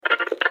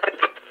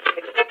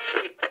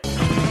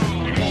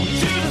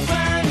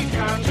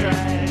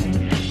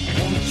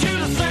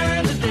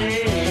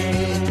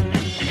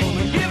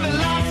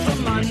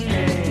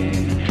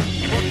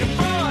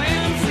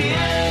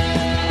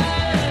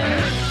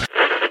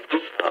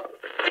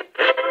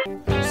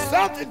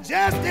it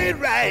just ain't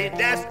right.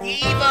 That's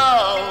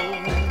evil.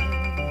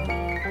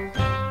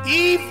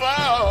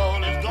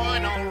 Evil is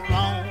going on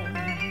wrong.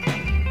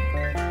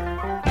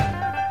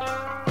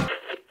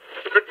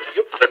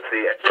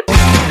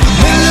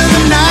 Middle of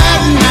the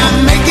night and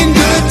I'm making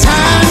good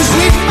time.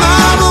 Sweet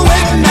mama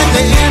waiting at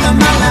the end of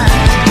my line.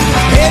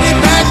 Headed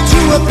back to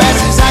as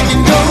fast as I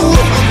can go.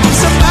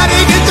 Somebody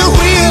get the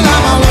wheel,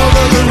 I'm all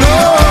over the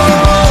road.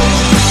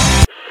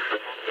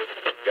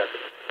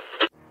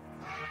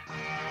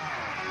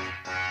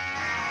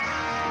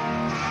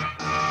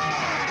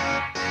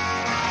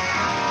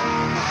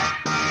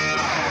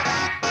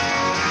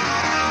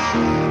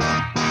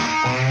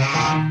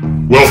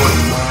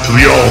 Welcome to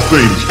the All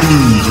Things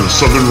Blues and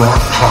Southern Rock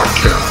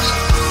podcast,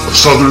 a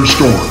southern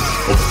storm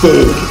of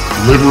bold,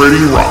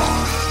 liberating rock,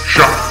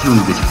 shot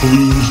through with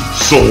blues,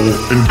 soul,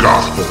 and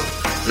gospel.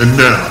 And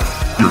now,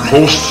 your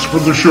hosts for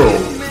the show,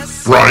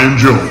 Brian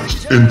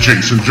Jones and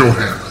Jason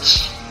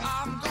Johannes.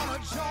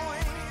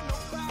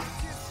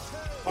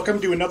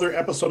 Welcome to another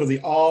episode of the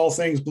All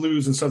Things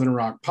Blues and Southern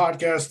Rock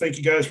podcast. Thank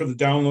you guys for the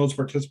downloads,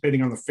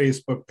 participating on the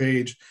Facebook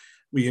page.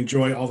 We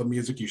enjoy all the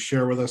music you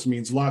share with us. It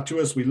means a lot to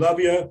us. We love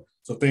you.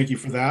 So thank you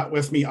for that.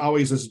 With me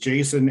always is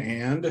Jason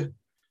and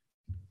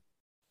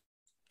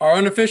our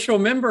unofficial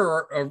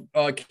member,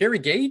 Carrie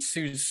Gates,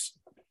 who's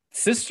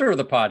sister of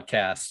the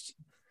podcast.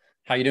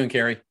 How you doing,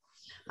 Carrie?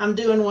 I'm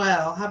doing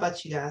well. How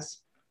about you guys?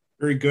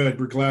 Very good.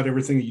 We're glad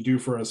everything that you do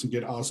for us and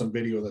get awesome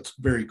video. That's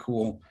very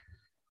cool.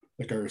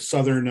 Like our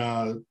southern,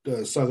 I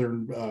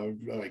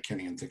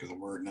can't even think of the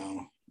word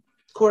now.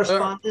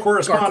 Correspondent.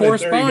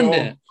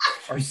 Correspondent.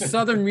 Our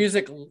Southern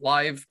Music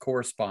Live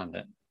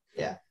correspondent.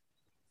 Yeah.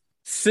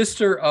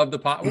 Sister of the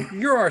pod.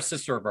 You're our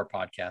sister of our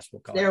podcast.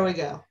 We'll call there it. We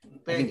go.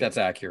 I think that's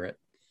accurate.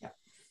 Yeah.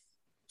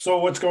 So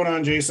what's going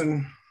on,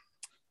 Jason?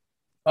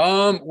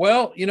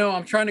 Well,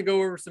 I'm trying to go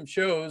over some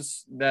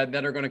shows that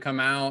are going to come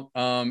out.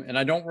 And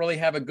I don't really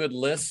have a good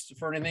list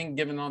for anything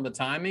given on the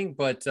timing,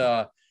 but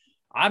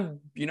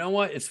you know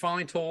what? It's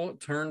finally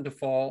turned to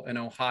fall in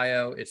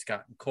Ohio. It's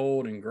gotten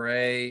cold and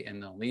gray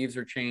and the leaves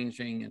are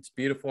changing. It's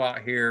beautiful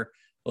out here.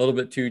 A little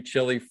bit too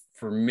chilly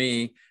for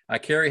me.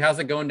 Carrie, how's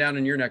it going down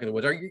in your neck of the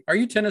woods? Are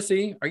you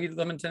Tennessee? Are you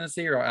living in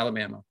Tennessee or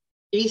Alabama?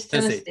 East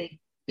Tennessee.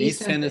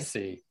 East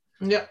Tennessee.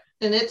 Yep.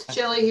 And it's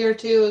chilly here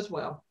too as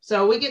well.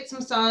 So we get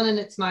some sun and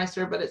it's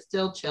nicer, but it's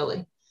still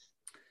chilly.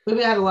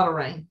 We had a lot of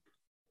rain.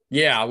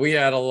 Yeah, we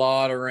had a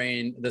lot of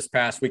rain this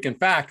past week. In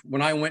fact,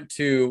 when I went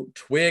to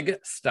Twig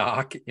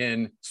Stock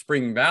in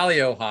Spring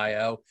Valley,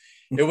 Ohio,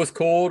 it was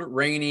cold,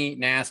 rainy,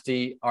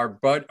 nasty. Our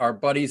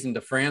buddies in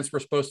France were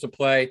supposed to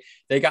play.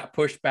 They got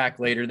pushed back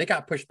later. They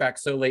got pushed back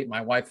so late,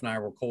 my wife and I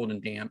were cold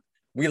and damp.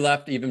 We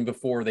left even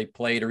before they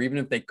played, or even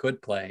if they could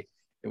play.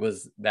 It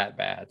was that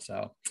bad.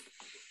 So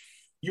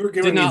you were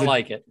giving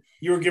like it.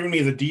 You were giving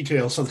me the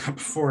details of that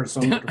before. It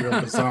sounded like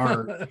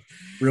a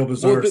real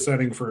bizarre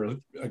setting for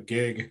a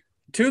gig.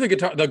 Two of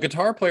the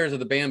guitar players of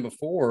the band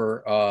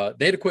before,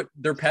 they had to quit.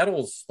 Their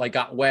pedals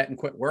got wet and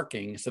quit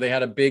working. So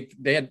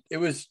it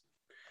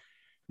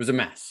was a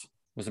mess. It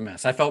was a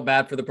mess. I felt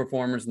bad for the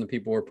performers and the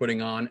people who were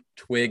putting on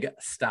Twig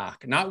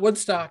Stock, not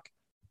Woodstock,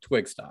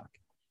 Twig Stock.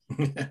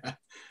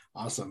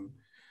 Awesome.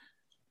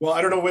 Well,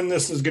 I don't know when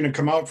this is going to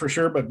come out for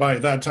sure, but by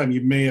that time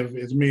it may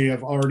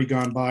have already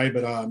gone by.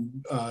 But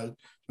my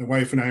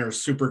wife and I are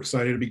super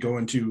excited to be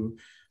going to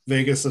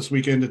Vegas this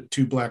weekend at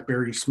 2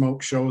 Blackberry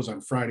Smoke shows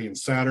on Friday and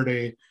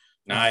Saturday.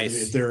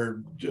 Nice.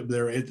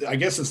 I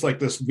guess it's like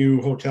this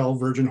new hotel,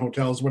 Virgin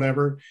Hotels,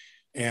 whatever.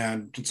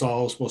 And it's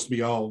all supposed to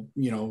be all,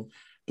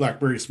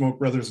 Blackberry Smoke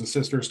brothers and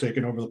sisters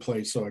taking over the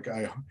place. So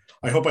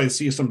I hope I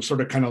see some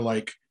sort of kind of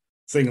like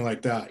thing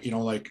like that,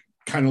 they're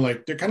kind of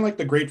like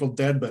the Grateful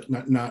Dead, but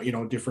not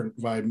different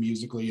vibe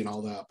musically and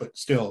all that. But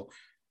still,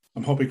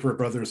 I'm hoping for a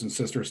brothers and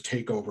sisters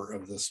takeover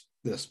of this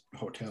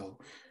hotel.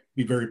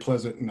 Be very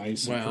pleasant and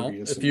nice. Well,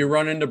 and if you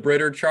run into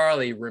Britt or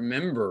Charlie,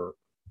 remember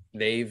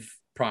they've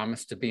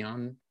promised to be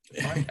on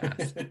the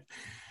podcast.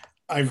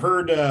 I've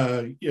heard,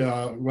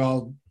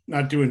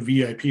 not doing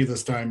VIP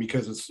this time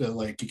because it's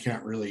you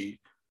can't really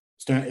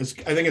stand. I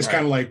think it's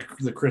kind of like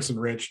the Chris and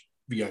Rich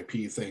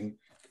VIP thing.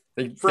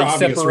 They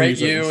separate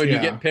reasons. You and you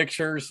get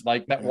pictures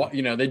like that.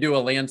 Yeah. They do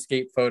a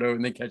landscape photo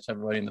and they catch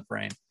everybody in the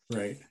frame.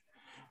 Right.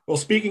 Well,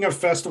 speaking of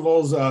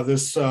festivals,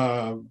 this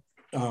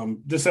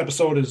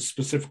episode is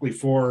specifically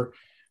for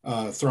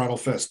Throttle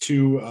Fest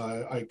 2.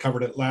 I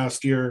covered it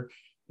last year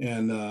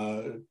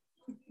and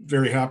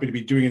very happy to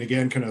be doing it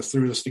again, kind of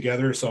threw this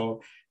together.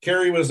 So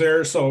Carrie was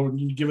there. So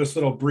give us a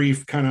little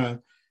brief kind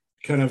of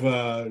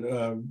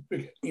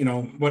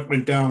what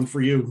went down for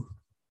you.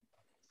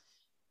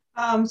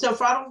 So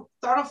Throttle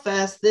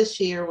Fest this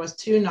year was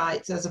 2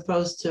 nights as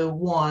opposed to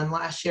 1.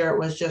 Last year it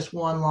was just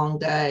 1 long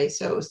day.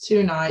 So it was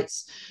 2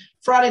 nights.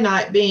 Friday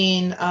night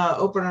being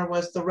opener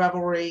was the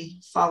Revelry,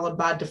 followed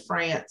by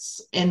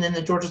DeFrance, and then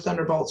the Georgia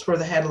Thunderbolts were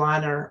the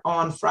headliner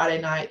on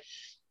Friday night.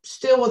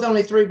 Still with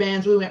only 3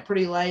 bands, we went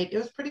pretty late. It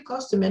was pretty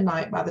close to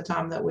midnight by the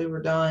time that we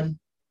were done.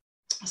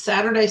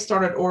 Saturday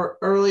started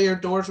earlier.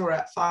 Doors were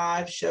at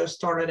 5. Show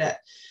started at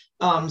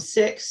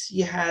 6,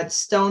 you had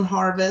Stone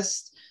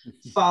Harvest,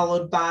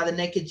 followed by the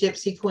Naked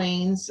Gypsy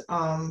Queens.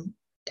 And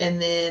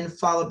then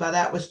followed by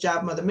that was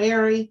Job Mother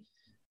Mary,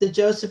 the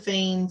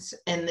Josephines,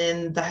 and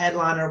then the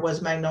headliner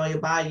was Magnolia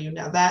Bayou.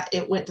 Now that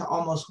it went to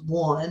almost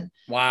 1.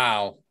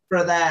 Wow.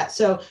 For that.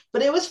 So,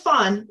 but it was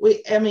fun.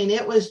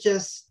 It was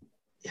just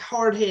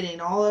hard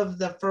hitting. All of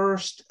the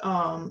first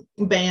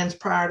bands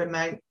prior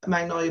to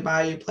Magnolia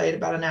Bayou played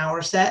about an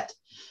hour set.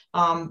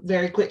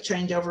 Very quick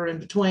changeover in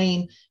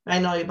between.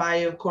 Magnolia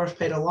Bayou, of course,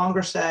 played a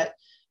longer set.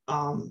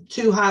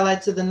 2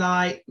 highlights of the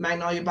night.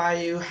 Magnolia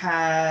Bayou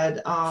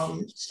had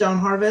Stone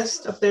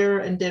Harvest up there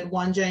and did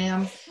 1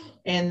 jam.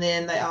 And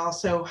then they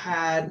also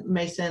had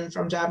Mason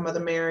from Job Mother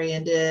Mary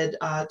and did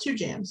 2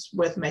 jams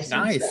with Mason.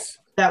 Nice. So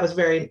that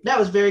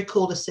was very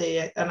cool to see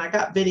it. And I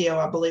got video,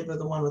 I believe, of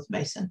the one with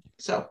Mason.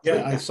 So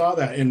yeah, I saw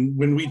that. And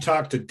when we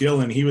talked to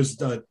Dylan, he was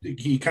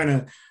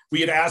we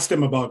had asked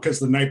him about, because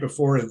the night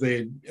before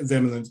them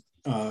and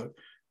the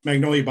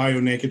Magnolia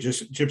Bayou Naked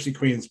Gypsy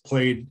Queens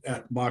played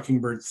at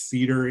Mockingbird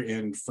Theater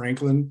in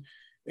Franklin,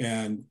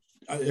 and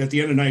at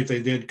the end of the night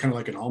they did kind of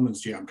like an Almonds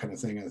Jam kind of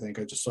thing. I think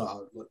I just saw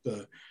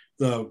the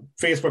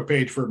Facebook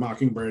page for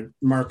Mockingbird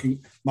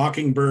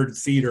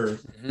Theater,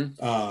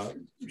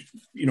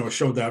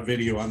 showed that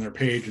video on their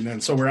page. And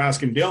then so we're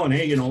asking Dylan,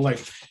 hey,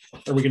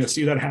 are we going to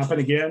see that happen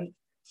again?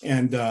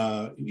 And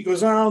he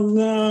goes, oh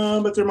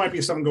no, but there might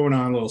be something going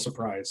on, a little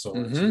surprise. So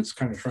it's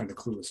kind of trying to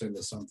clue us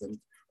into something.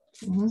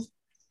 Mm-hmm.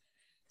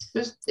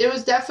 It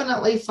was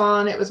definitely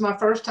fun. It was my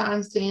first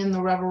time seeing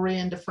the Revelry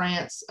in De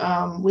France.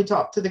 We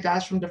talked to the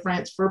guys from De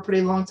France for a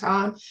pretty long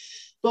time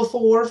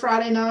before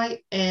Friday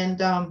night,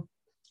 and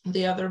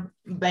the other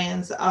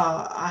bands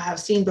I have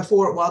seen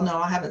before. Well, no,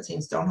 I haven't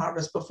seen Stone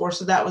Harvest before,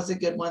 so that was a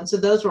good one. So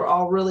those were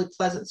all really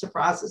pleasant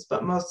surprises,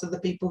 but most of the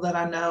people that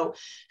I know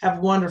have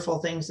wonderful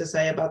things to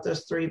say about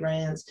those 3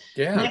 bands.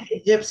 Yeah.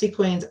 Naked Gypsy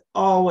Queens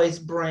always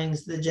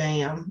brings the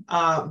jam.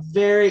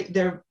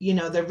 They're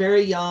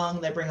very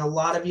young. They bring a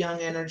lot of young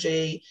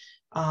energy,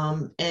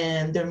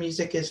 and their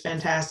music is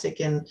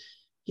fantastic. And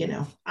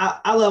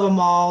I love them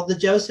all. The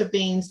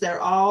Josephines,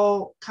 they're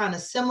all kind of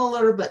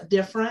similar but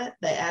different.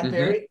 They add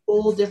very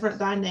cool different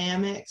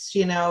dynamics,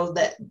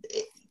 that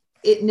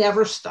it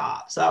never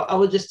stops. I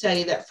would just tell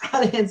you that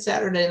Friday and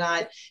Saturday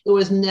night, it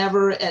was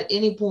never at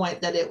any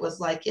point that it was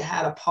like you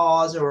had a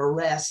pause or a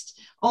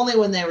rest, only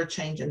when they were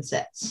changing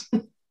sets.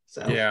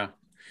 So yeah.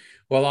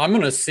 Well, I'm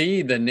going to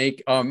see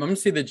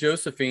the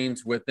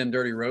Josephines with them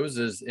Dirty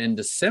Roses in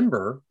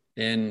December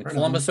in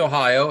Columbus,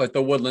 Ohio at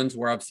the Woodlands,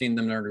 where I've seen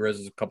them Dirty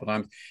Roses a couple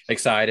times.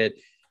 Excited.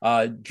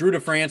 Drew De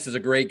France is a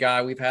great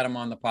guy. We've had him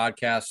on the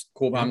podcast.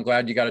 Cool. I'm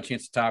glad you got a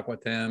chance to talk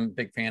with him.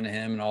 Big fan of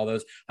him and all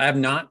those. I have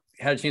not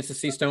had a chance to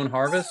see Stone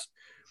Harvest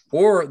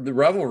or the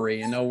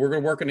Revelry. We're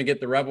working to get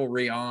the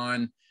Revelry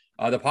on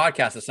the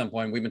podcast at some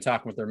point. We've been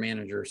talking with their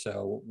manager.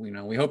 So,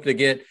 we hope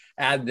to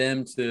add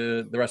them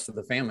to the rest of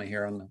the family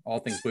here on the All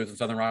Things Blues and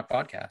Southern Rock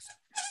podcast.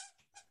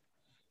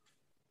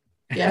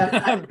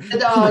 Yeah, the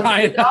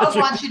dog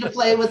wants you to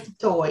play with the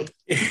toy.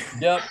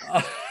 Yep.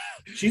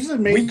 She's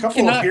made a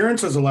couple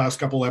appearances the last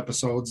couple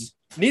episodes.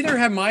 Neither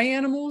have my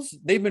animals.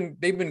 They've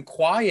been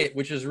quiet,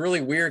 which is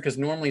really weird because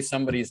normally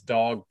somebody's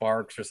dog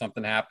barks or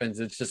something happens.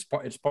 It's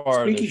part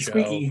of the show.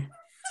 Squeaky.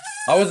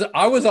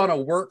 I was on a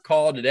work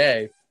call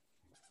today,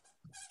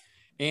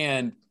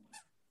 and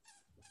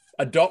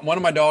one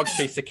of my dogs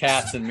chased the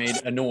cats and made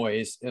a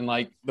noise. And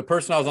the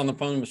person I was on the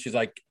phone with, she's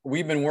like,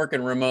 we've been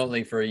working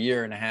remotely for 1.5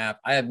 years.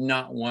 I have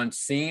not once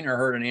seen or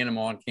heard an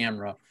animal on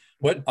camera.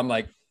 I'm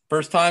like,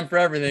 first time for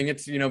everything.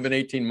 It's, been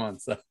 18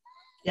 months. So.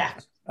 Yeah.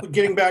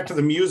 Getting back to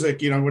the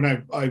music, when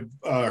I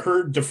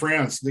heard De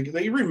France,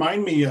 they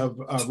remind me of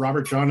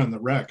Robert John and the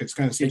Wreck. It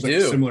kind of seems like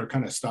a similar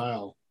kind of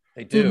style.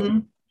 They do. Mm-hmm.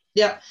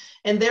 Yep.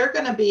 And they're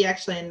going to be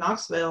actually in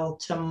Knoxville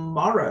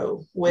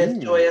tomorrow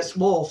with Joyous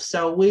Wolf.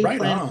 So we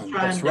plan on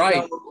trying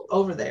to go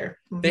over there.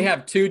 Mm-hmm. They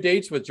have 2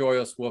 dates with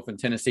Joyous Wolf in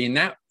Tennessee. And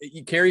that,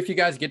 Carrie, if you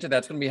guys get to that,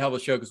 it's going to be a hell of a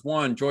show. Because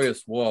one,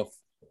 Joyous Wolf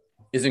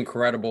is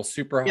incredible,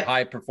 super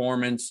high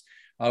performance.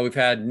 We've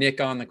had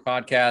Nick on the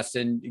podcast.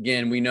 And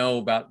again, we know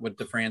about what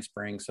De France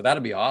brings. So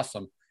that'll be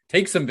awesome.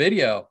 Take some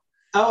video.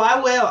 Oh,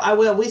 I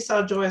will. We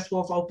saw Joyous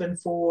Wolf open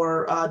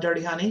for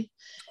Dirty Honey.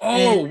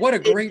 Oh, what a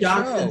great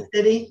Johnson show.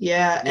 City.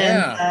 Yeah.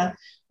 And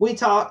we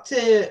talked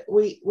to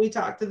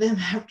them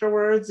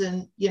afterwards,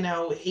 and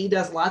he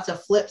does lots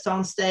of flips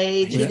on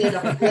stage. He did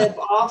a flip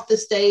off the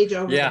stage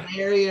over the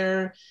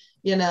barrier,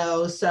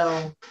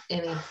 so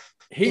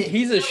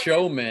he's a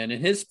showman,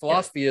 and his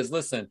philosophy is,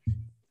 listen,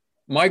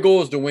 my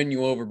goal is to win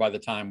you over by the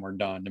time we're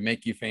done, to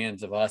make you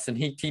fans of us. And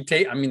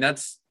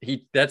that's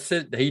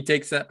it. He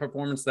takes that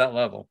performance to that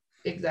level.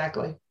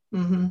 Exactly.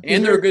 Mm-hmm.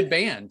 And they're a good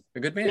band.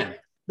 Yeah,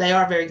 they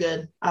are very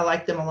good. I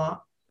like them a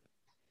lot.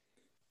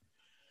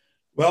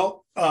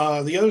 Well,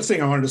 the other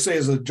thing I wanted to say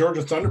is the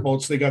Georgia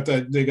Thunderbolts. They got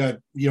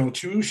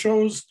 2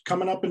 shows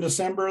coming up in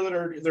December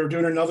they're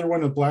doing another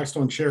one with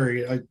Blackstone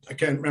Cherry. I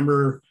can't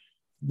remember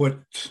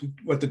what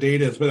the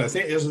date is, but I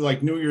think it's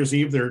like New Year's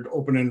Eve. They're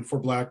opening for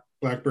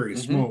Blackberry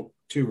Smoke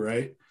too,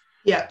 right?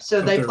 Yeah, so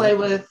Up they there. play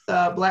with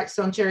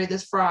Blackstone Cherry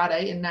this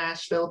Friday in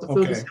Nashville at the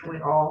Food Okay. Assembly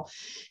Hall.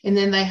 And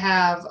then they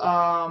have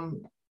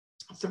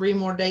 3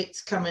 more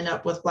dates coming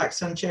up with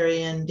Blackstone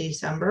Cherry in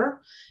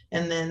December.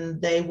 And then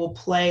they will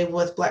play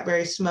with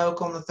Blackberry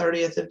Smoke on the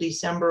 30th of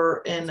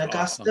December in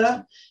Augusta,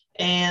 Awesome.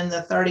 and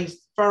the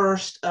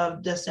 31st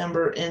of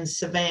December in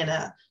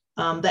Savannah.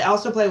 They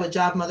also play with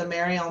Job Mother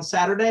Mary on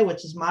Saturday,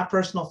 which is my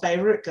personal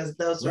favorite because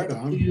those Right are the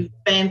on. 2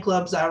 fan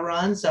clubs I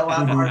run. So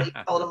I've Mhm. already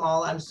told them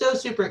all. I'm so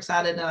super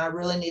excited, and I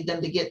really need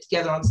them to get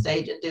together on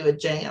stage and do a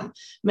jam.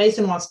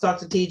 Mason wants to talk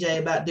to TJ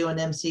about doing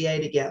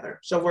MCA together.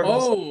 So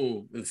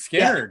we're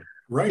scared.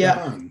 Right Yep.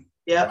 on.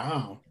 Yep.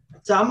 Wow.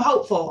 So I'm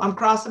hopeful. I'm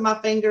crossing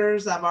my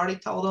fingers. I've already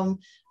told them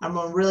I'm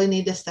gonna really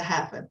need this to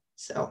happen.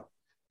 So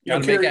You know,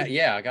 Gotta make Carrie, it.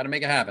 Yeah, gotta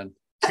make it happen.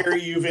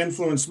 Carrie, you've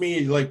influenced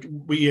me. Like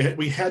we had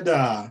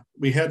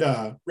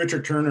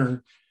Richard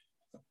Turner,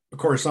 of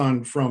course,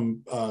 on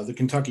from the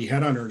Kentucky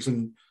Headhunters,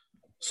 and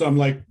so I'm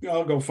like,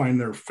 I'll go find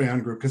their fan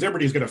group because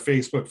everybody's got a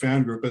Facebook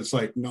fan group. It's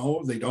like,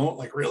 no, they don't.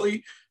 Like,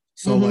 really?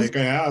 So Mhm. like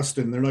I asked,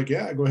 and they're like,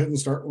 yeah, go ahead and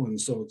start one.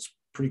 So it's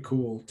pretty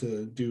cool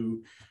to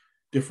do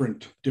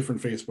different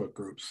Facebook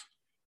groups.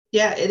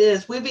 yeah, it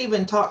is. We've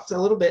even talked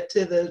a little bit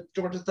to the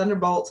Georgia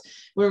Thunderbolts.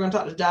 We were going to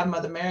talk to Job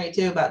Mother Mary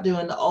too about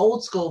doing the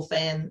old school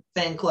fan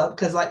club,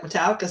 because like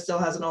Metallica still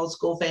has an old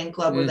school fan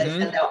club where they Mhm.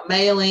 send out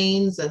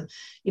mailings, and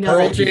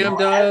Pearl they Jam all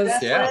does,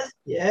 address yeah. lists.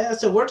 Yeah.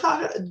 So we're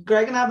talking.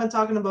 Greg and I have been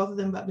talking to both of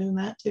them about doing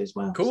that too as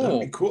well. Cool. So, That'd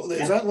be cool. Is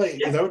Yeah. that like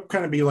Yeah. that would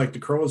kind of be like the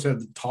Crows had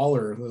the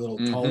little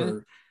Mhm.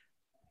 taller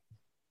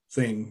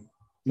thing.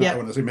 Not Yep.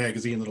 when I say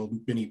magazine, little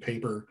mini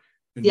paper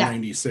in Yeah.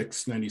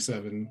 96,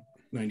 97,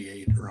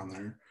 98 around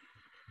there.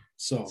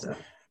 So So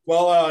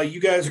well,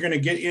 you guys are going to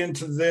get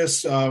into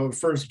this.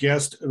 First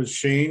guest was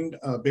Shane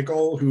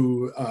Bickle,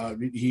 who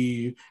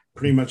he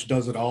pretty much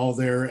does it all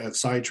there at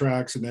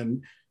Sidetracks, and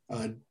then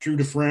Drew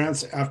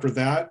DeFrance after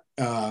that,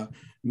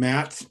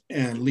 Matt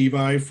and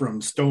Levi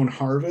from Stone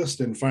Harvest,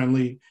 and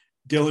finally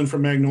Dylan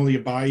from Magnolia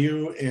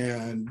Bayou,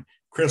 and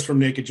Chris from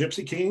Naked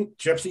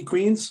Gypsy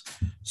Queens.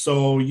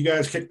 So you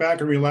guys kick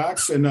back and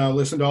relax and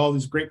listen to all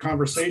these great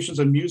conversations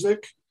and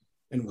music,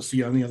 and we'll see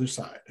you on the other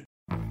side.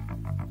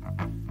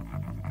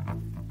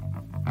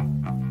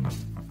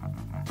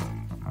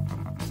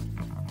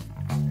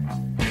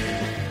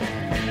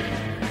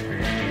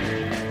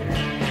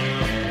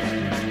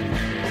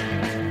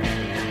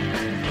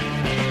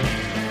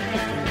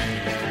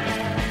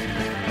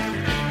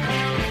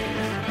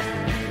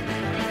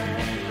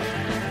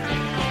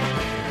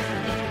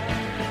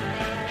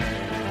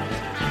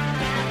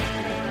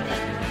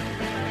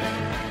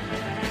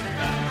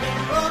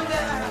 Run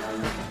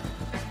down.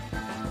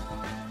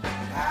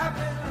 I've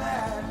been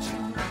lied to.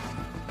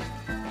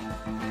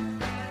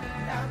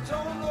 I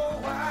don't know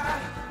why I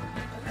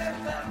let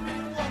that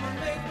mean woman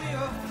make me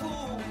a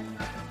fool.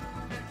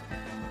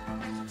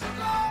 Took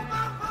all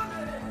my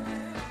money.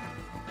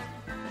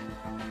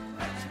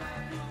 Wrecked my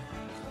new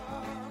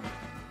car.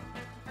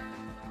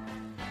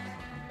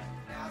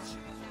 Now she's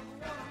with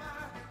one of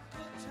my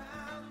good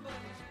time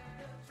buddies.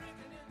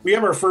 Drinking in We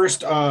have our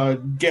first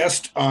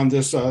guest on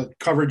this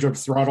coverage of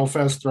Throttle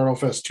Fest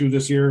 2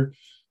 this year.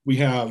 We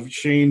have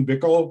Shane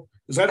Bickle.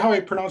 Is that how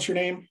I pronounce your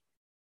name?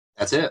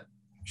 That's it.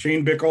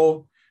 Shane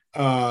Bickle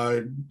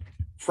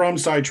from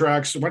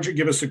Sidetracks. Why don't you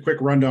give us a quick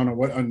rundown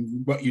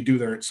on what you do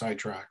there at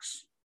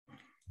Sidetracks?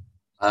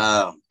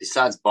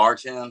 Besides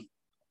bartend,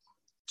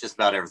 just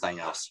about everything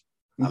else.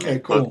 Okay,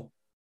 cool.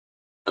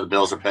 The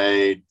bills are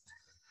paid,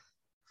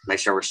 make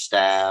sure we're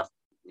staffed,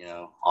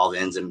 all the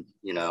ins and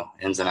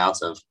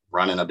outs of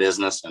running a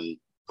business and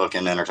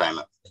booking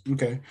entertainment.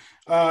 Okay.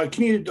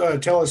 Can you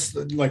tell us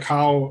like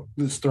how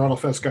this Throttle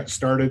Fest got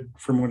started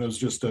from when it was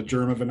just a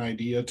germ of an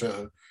idea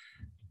to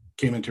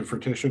came into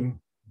fruition?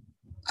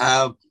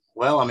 Having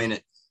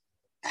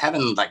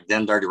like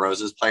Them Dirty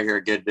Roses play here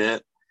a good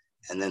bit,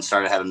 and then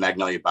started having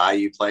Magnolia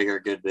Bayou play here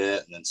a good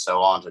bit, and then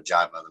so on to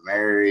Jive Mother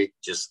Mary,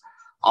 just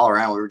all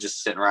around. We were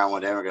just sitting around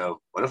one day and we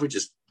go, what if we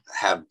just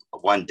have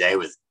one day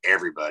with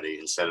everybody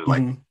instead of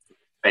like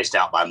spaced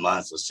out by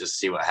months? Let's just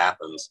see what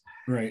happens.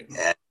 Right.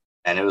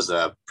 And it was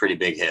a pretty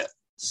big hit.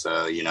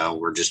 So,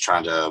 we're just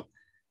trying to,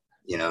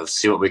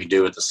 see what we can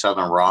do with the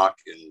Southern rock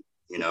and,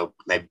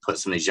 maybe put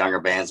some of these younger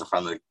bands in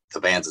front of the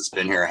bands that's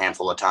been here a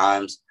handful of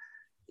times,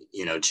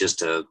 just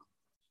to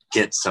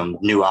get some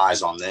new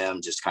eyes on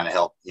them, just kind of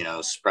help,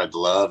 spread the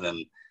love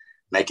and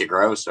make it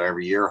grow. So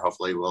every year,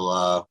 hopefully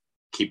we'll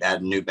keep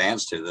adding new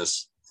bands to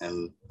this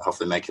and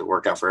hopefully make it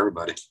work out for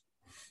everybody.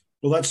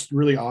 Well, that's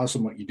really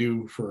awesome what you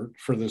do for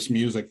this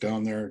music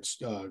down there. It's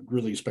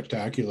really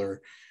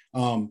spectacular.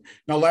 Now,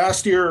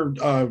 last year,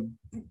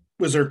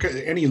 was there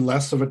any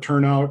less of a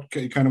turnout,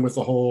 kind of with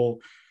the whole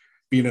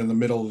being in the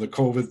middle of the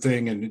COVID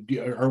thing? And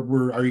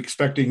are you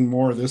expecting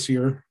more this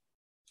year?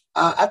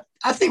 I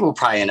think we'll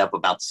probably end up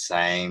about the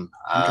same.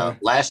 Okay.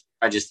 Last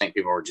year, I just think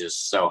people were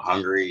just so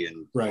hungry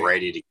and Right.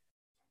 ready to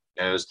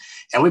goes,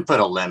 and we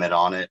put a limit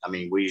on it. I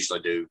mean, we usually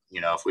do,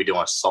 if we do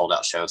a sold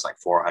out show, it's like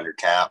 400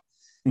 cap.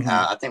 Mhm.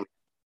 I think we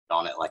put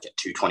on it like at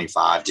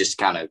 225, just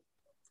kind of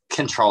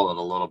control it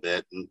a little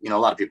bit. And, a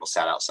lot of people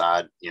sat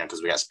outside,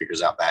 because we got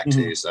speakers out back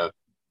too. So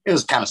it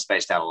was kind of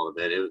spaced out a little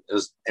bit.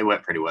 It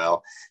went pretty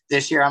well.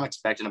 This year I'm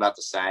expecting about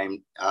the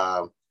same,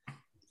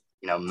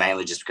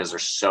 mainly just because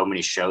there's so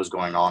many shows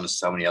going on and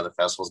so many other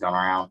festivals going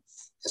around.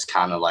 It's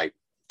kind of like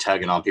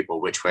tugging on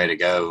people which way to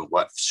go,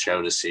 what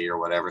show to see or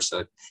whatever. So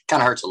it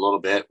kind of hurts a little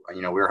bit.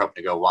 We were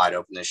hoping to go wide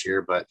open this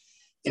year, but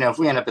if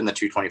we end up in the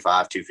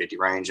 225, 250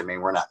 range,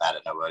 we're not mad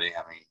at nobody.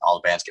 All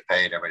the bands get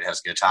paid, everybody has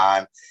a good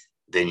time.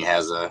 Then you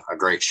has a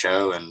great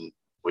show, and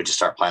we just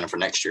start planning for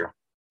next year.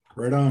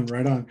 Right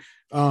on.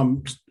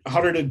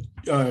 How did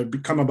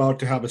it come about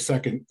to have a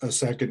second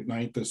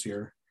night this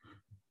year?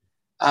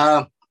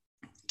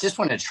 Just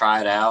wanted to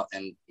try it out.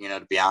 And,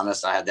 to be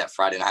honest, I had that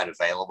Friday night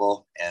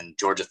available, and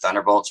Georgia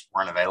Thunderbolts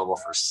weren't available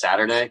for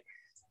Saturday.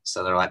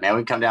 So they're like, man, we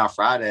can come down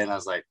Friday. And I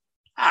was like,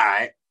 all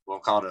right, we'll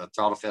call it a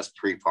Throttle Fest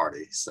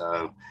pre-party.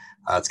 So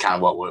that's kind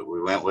of what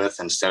we went with.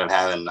 Instead of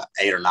having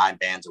 8 or 9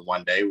 bands in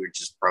one day, we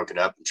just broke it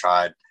up and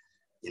tried,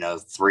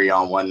 3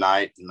 on one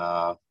night and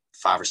 5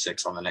 or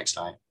 6 on the next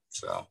night.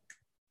 So.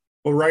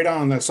 Well, right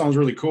on. That sounds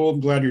really cool.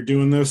 I'm glad you're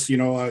doing this. You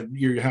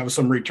have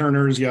some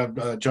returners. You have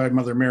Jive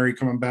Mother Mary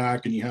coming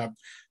back, and you have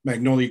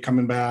Magnolia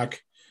coming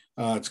back.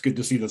 It's good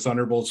to see the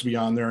Thunderbolts be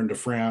on there, and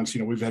DeFrance.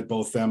 We've had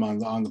both them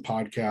on the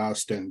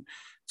podcast, and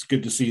it's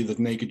good to see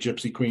the Naked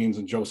Gypsy Queens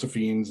and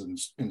Josephines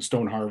and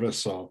Stone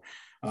Harvest. So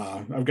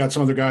I've got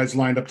some other guys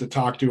lined up to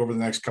talk to over the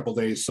next couple of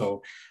days.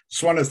 So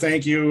just want to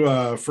thank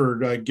you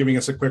for giving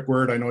us a quick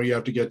word. I know you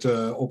have to get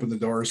to open the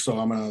doors, so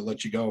I'm going to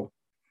let you go.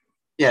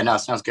 Yeah, no,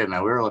 sounds good,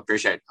 man. We really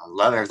appreciate it. I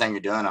love everything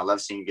you're doing. I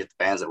love seeing you get the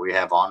bands that we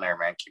have on there,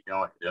 man. Keep doing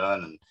what you're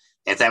doing. And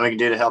anything we can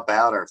do to help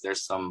out, or if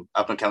there's some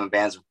up-and-coming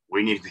bands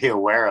we need to be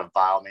aware of,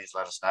 by all means,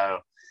 let us know.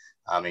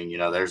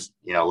 There's,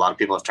 a lot of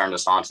people have turned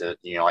us on to,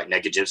 like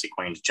Naked Gypsy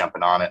Queens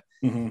jumping on it.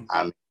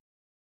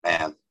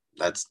 Man,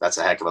 that's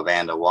a heck of a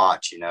band to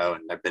watch,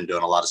 and they've been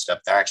doing a lot of stuff.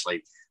 They're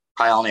actually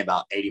probably only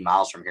about 80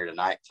 miles from here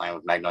tonight, playing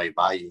with Magnolia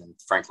Bayou in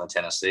Franklin,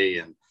 Tennessee.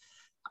 And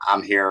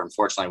I'm here,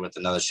 unfortunately, with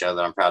another show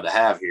that I'm proud to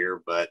have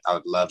here, but I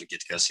would love to get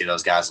to go see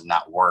those guys and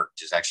not work,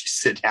 just actually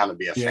sit down and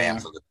be a fan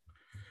for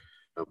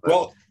them.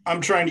 Well,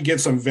 I'm trying to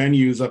get some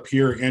venues up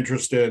here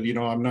interested.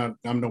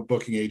 I'm no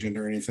booking agent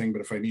or anything,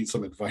 but if I need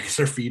some advice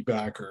or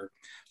feedback or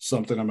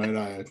something, I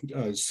might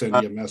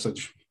send you a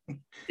message.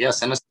 Yeah,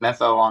 send us some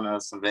info on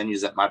some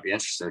venues that might be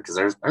interested, because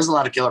there's a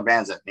lot of killer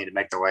bands that need to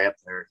make their way up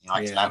there.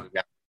 Tonight we've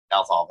got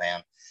Southall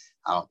band.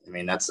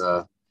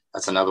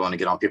 That's another one to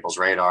get on people's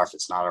radar if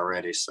it's not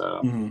already.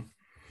 So,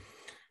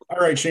 All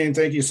right, Shane,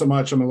 thank you so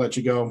much. I'm gonna let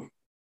you go.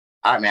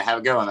 All right, man. Have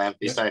a good one, man.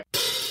 Be safe.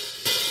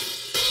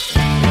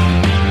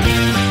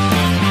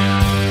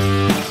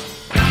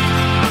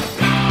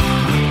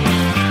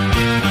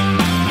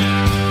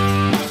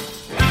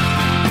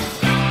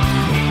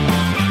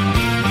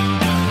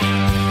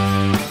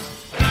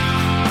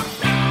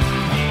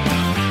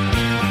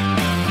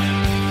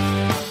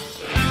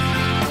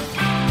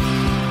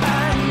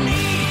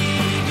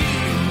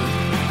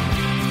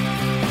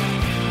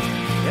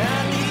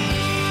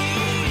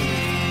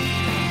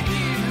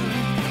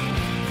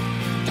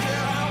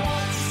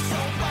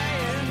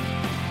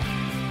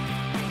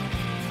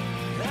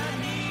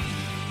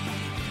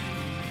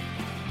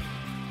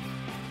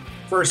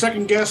 For our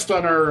second guest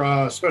on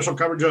our special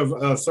coverage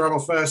of Throttle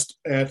Fest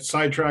at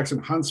Sidetracks in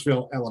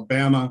Huntsville,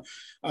 Alabama,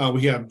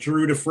 we have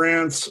Drew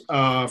DeFrance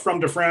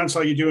from DeFrance.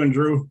 How you doing,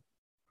 Drew?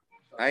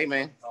 Hey,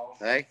 man.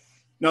 Hey.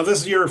 Now, this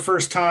is your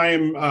first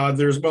time.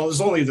 There's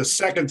only the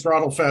second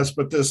Throttle Fest,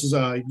 but this is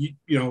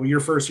your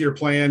first year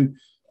playing.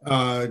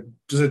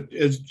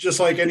 It's just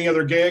like any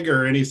other gig,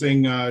 or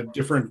anything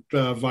different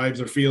vibes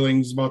or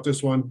feelings about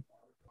this one?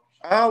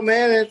 Oh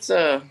man, it's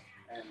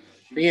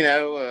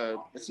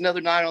it's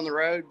another night on the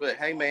road, but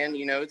hey, man,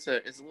 it's a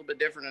little bit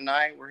different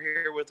tonight. We're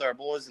here with our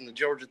boys in the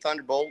Georgia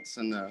Thunderbolts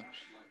and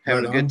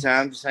having a good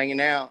time, just hanging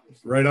out.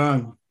 Right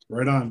on.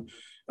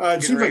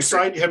 It seems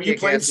like have you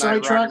played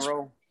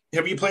Sidetracks?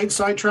 Have you played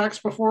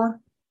Sidetracks before?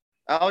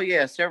 Oh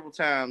yeah, several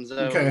times.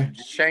 Okay.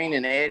 Shane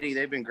and Eddie,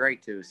 they've been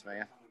great to us,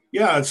 man.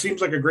 Yeah, it seems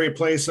like a great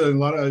place. A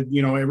lot of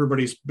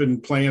everybody's been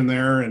playing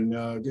there, and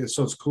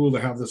so it's cool to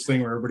have this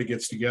thing where everybody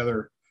gets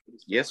together.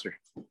 Yes, sir.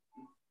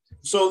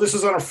 So this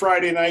is on a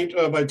Friday night.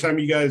 By the time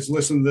you guys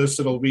listen to this,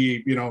 it'll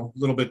be, a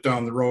little bit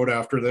down the road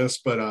after this.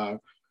 But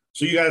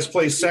so you guys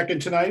play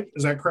second tonight.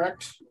 Is that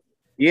correct?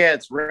 Yeah,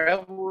 it's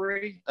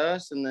Revelry,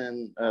 us, and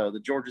then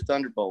the Georgia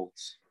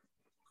Thunderbolts.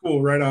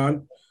 Cool. Right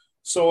on.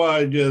 So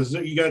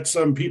you got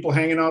some people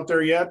hanging out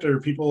there yet? Or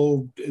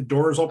people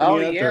doors open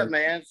yet? Oh, yeah,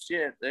 man.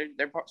 Shit.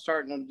 They're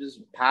starting to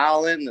just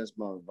pile in this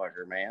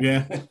motherfucker, man.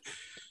 Yeah.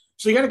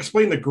 So you got to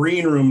explain the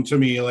green room to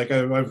me. Like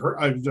I've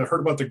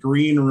heard about the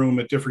green room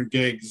at different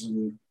gigs.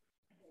 And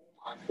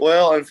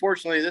well,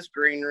 unfortunately, this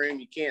green room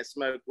you can't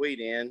smoke weed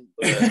in.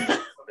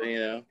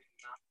 But,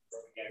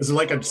 is it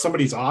like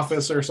somebody's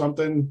office or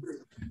something?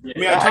 Yeah. I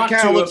mean, it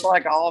kind of looks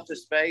like an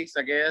office space,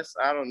 I guess.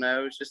 I don't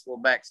know. It's just a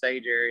little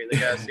backstage area. They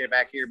got to sit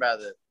back here by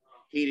the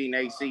heating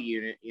AC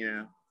unit.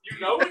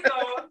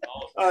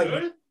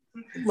 Good.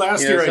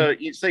 Last You know,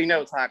 year, so you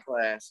know it's high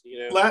class.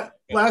 You know.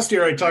 last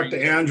year I talked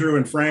to Andrew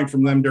and Frank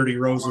from them Dirty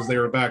Roses. They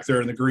were back there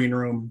in the green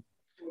room.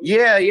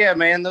 Yeah,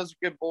 man. Those are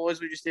good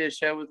boys. We just did a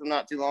show with them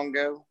not too long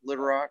ago,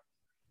 Little Rock.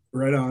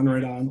 Right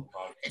on.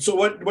 So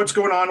what's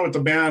going on with the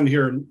band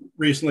here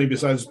recently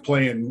besides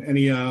playing?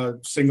 Any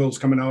singles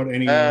coming out?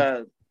 Any?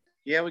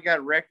 Yeah, we got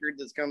a record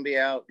that's going to be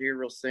out here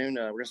real soon.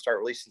 We're going to start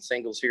releasing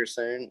singles here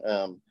soon.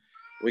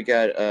 We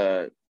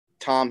got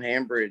Tom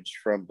Hambridge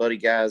from Buddy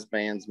Guy's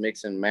band's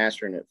mixing and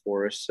mastering it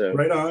for us. So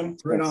right on.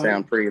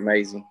 Sound pretty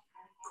amazing.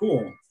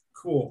 Cool.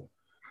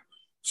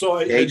 So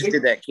I just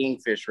did that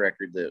Kingfish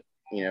record that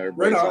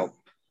everybody's all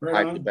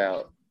hyped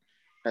about.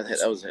 I think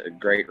that was a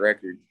great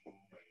record.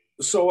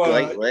 So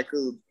great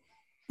record.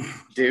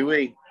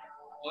 Dewey.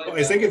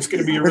 I think it's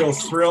going to be a real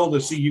thrill to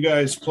see you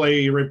guys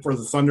play right before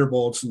the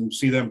Thunderbolts and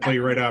see them play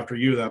right after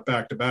you, that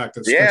back-to-back.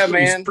 That's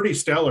man. Pretty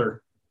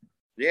stellar.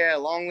 Yeah,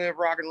 long live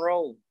rock and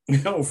roll.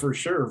 No, for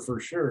sure.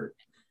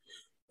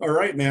 All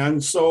right, man.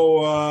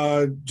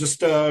 So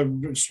just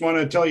want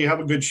to tell you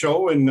have a good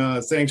show,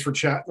 and thanks for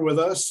chatting with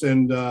us,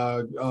 and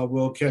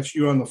we'll catch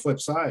you on the flip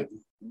side.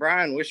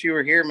 Brian, wish you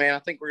were here, man. I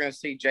think we're going to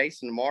see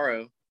Jason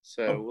tomorrow,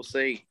 so we'll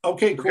see.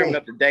 Okay, we're cool. Coming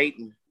up to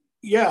Dayton.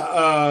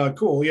 Yeah,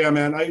 cool. Yeah,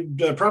 man. I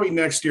probably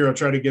next year I'll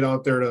try to get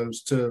out there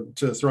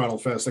to Throttle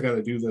Fest. I got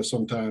to do this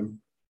sometime.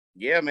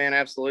 Yeah, man.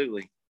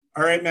 Absolutely.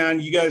 All right, man.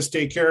 You guys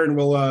take care, and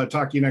we'll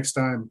talk to you next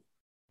time.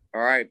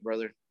 All right,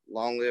 brother.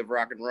 Long live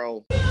rock and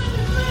roll.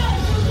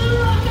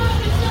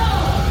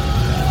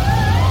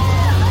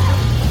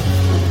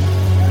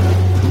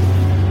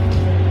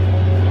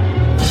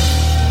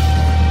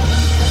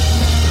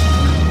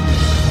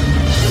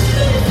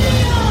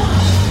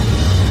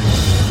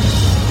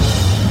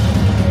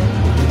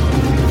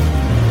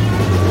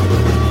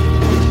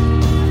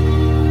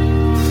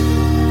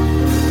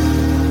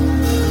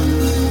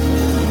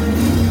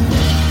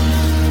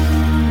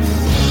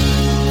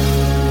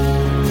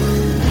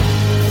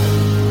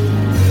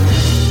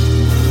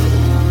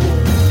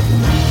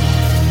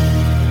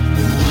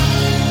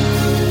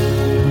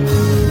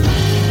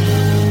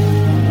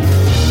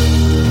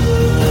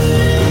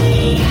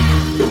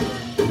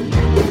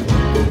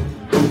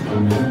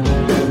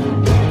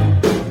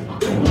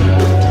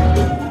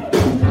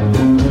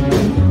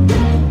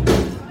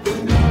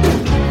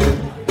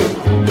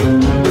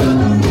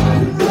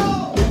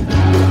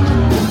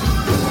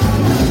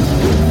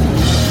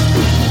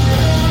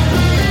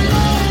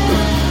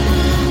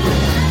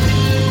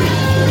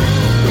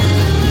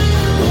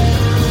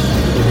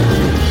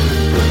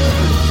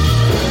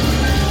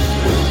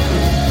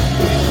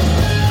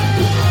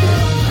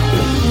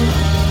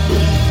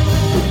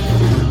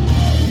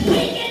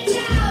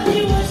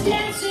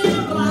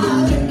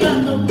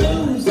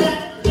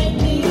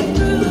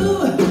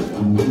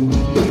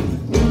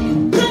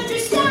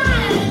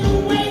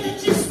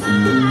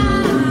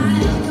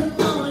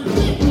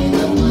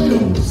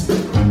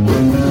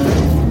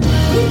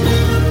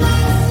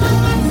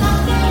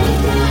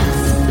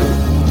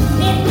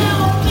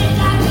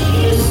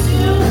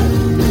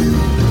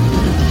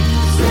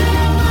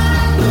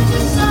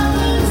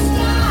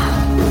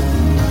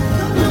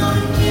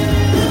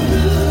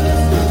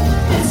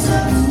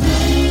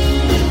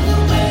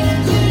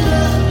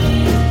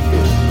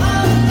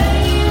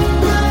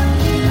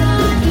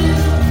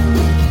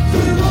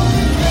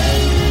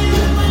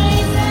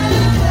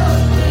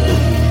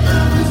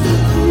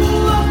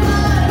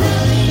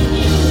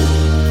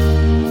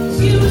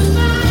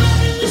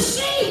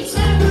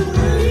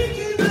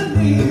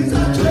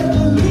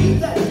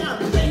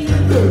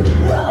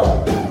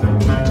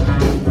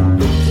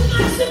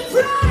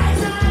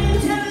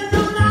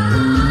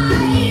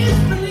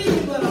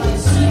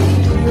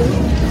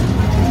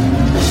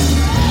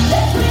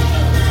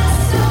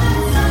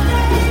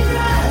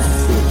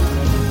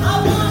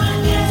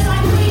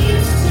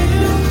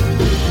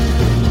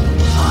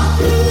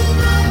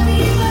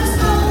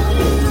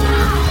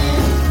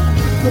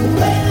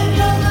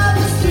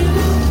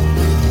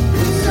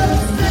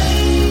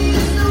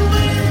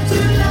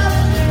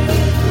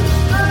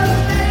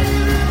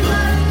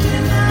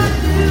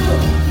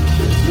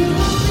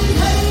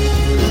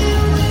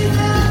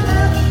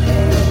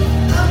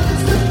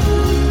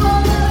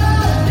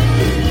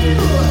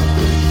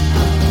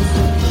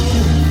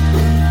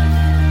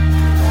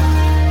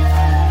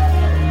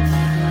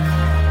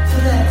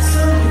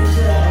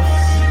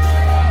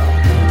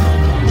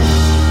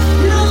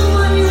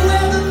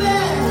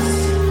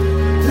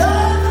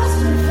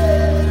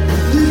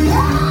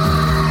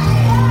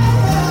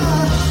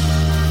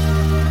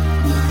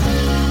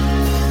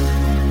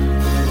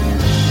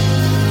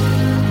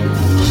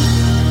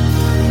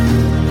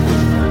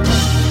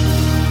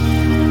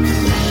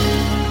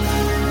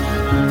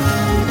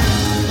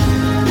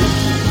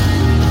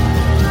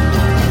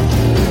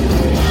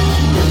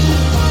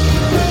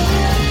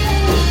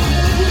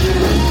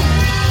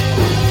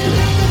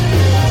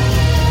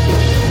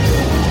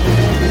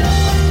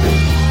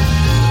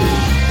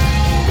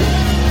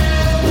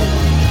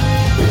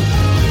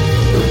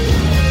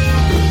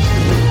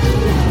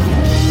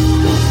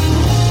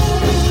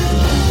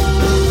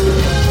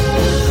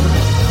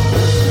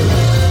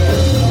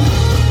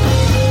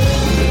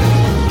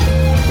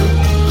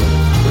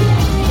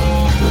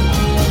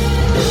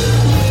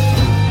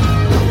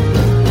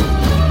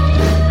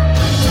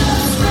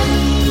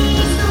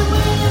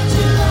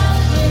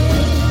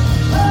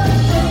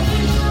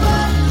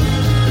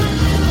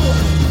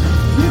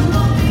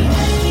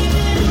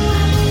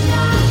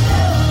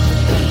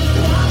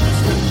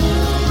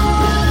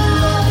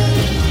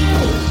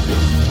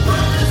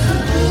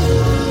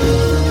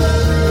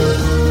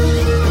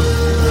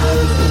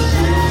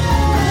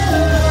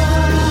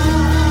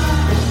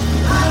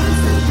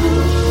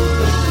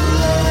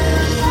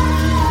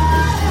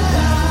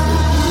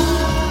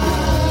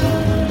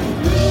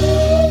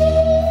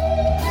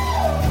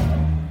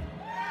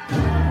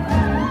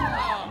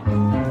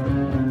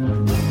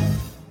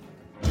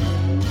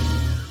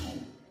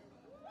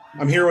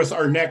 here with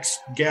our next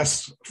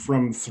guests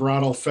from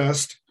Throttle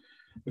Fest,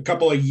 a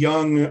couple of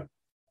young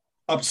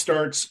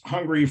upstarts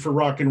hungry for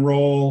rock and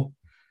roll.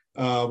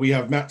 We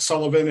have Matt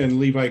Sullivan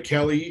and Levi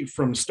Kelly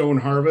from Stone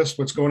Harvest.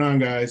 What's going on,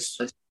 guys?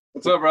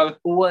 What's up, brother?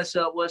 What's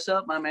up? What's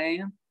up, my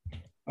man?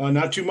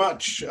 Not too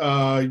much.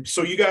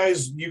 So you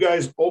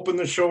guys opened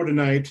the show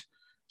tonight.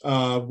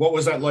 What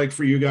was that like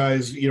for you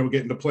guys,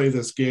 getting to play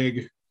this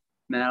gig?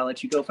 Matt, I'll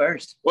let you go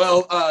first.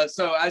 Well,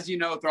 so as you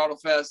know, Throttle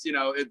Fest,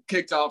 it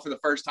kicked off for the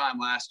first time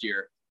last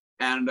year.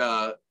 And,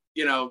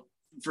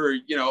 for,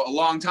 a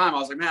long time, I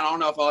was like, man, I don't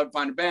know if I'll ever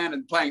find a band.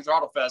 And playing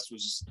Throttle Fest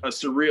was a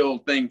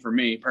surreal thing for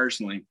me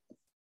personally.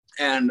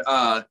 And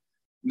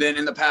then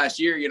in the past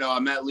year, I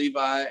met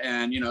Levi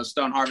and,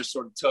 Stone Harvest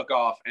sort of took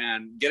off,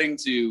 and getting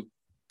to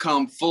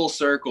come full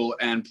circle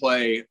and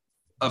play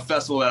a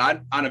festival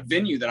that on a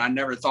venue that I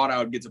never thought I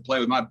would get to play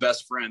with my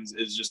best friends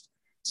is just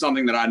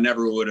something that I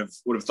never would have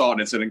thought.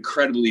 And it's an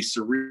incredibly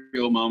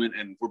surreal moment.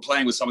 And we're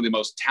playing with some of the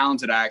most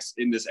talented acts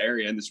in this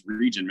area, in this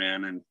region,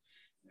 man.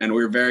 And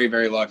we're very,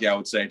 very lucky, I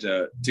would say,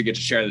 to get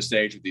to share the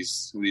stage with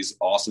these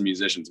awesome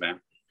musicians, man.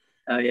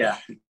 Oh yeah.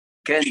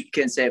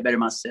 Couldn't say it better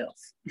myself.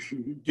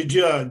 Did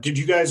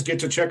you guys get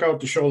to check out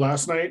the show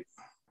last night?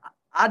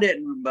 I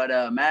didn't, but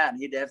Matt,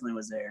 he definitely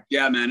was there.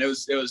 Yeah, man. It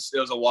was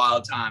a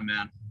wild time,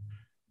 man.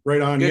 Right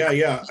on. Good.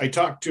 Yeah. I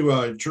talked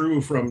to Drew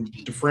from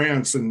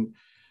France, and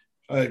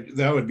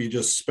that would be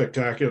just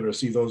spectacular to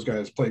see those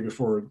guys play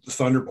before the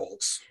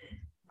Thunderbolts.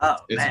 Oh,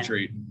 it's man. A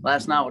treat.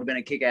 Last night would have been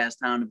a kick-ass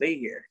time to be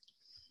here.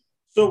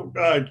 So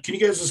can you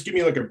guys just give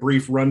me like a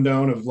brief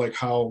rundown of like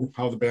how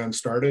the band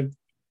started?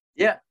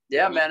 Yeah,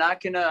 man. I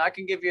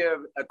can give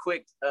you a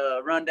quick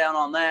rundown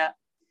on that.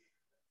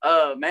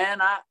 Man,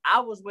 I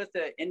was with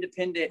an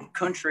independent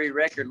country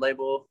record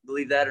label,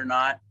 believe that or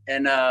not.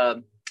 And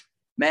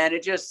man,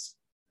 it just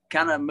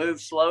kind of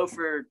moved slow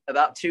for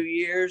about 2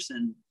 years,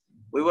 and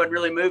we wasn't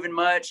really moving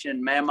much.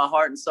 And man, my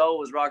heart and soul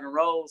was rock and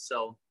roll.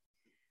 So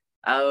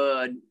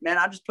man,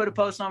 I just put a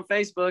post on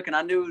Facebook, and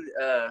I knew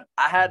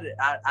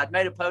I'd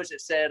made a post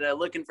that said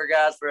looking for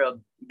guys for a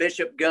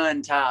Bishop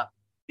Gunn type,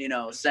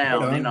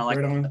 sound,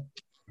 right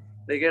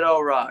the good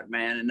old rock,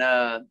 man.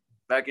 And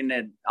fucking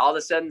then all of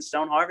a sudden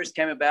Stone Harvest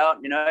came about.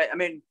 I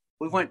mean,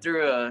 we went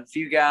through a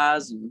few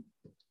guys,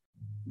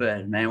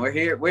 but man, we're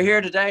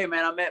here today,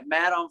 man. I met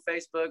Matt on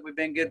Facebook. We've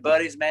been good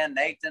buddies, man.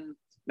 Nathan,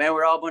 man,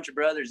 we're all a bunch of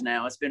brothers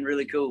now. It's been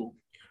really cool.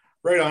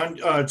 Right on.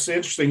 It's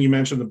interesting you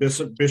mentioned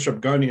the Bishop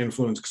Gunn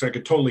influence, because I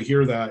could totally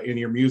hear that in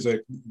your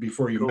music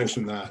before you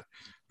mentioned that.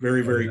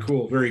 Very, very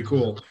cool. Very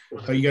cool.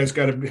 You guys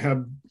have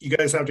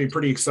to be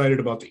pretty excited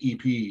about the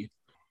EP.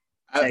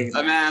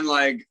 Man,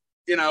 like,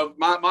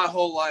 my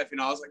whole life,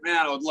 I was like,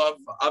 man,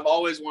 I've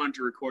always wanted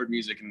to record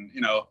music, and,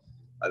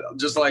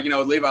 just like,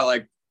 Levi,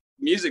 like,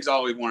 music's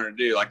all we wanted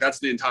to do. Like, that's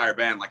the entire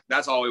band. Like,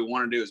 that's all we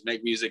want to do is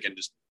make music and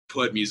just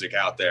put music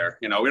out there.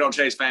 We don't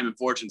chase fame and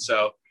fortune.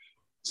 So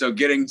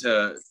getting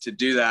to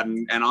do that,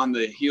 and on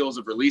the heels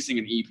of releasing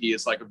an EP,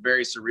 it's like a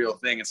very surreal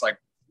thing. It's like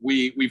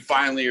we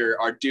finally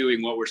are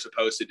doing what we're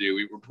supposed to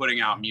do. We're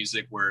putting out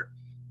music where,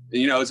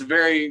 it's a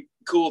very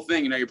cool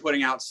thing. You're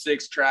putting out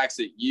 6 tracks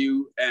that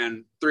you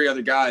and 3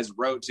 other guys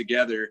wrote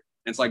together.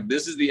 And it's like,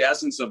 this is the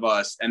essence of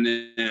us. And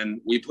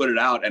then we put it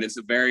out, and it's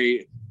a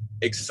very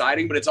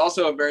exciting, but it's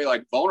also a very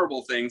like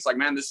vulnerable thing. It's like,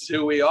 man, this is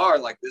who we are.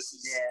 Like, this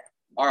is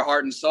our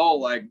heart and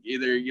soul. Like,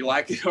 either you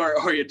like it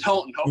or you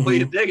don't. And hopefully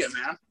you dig it,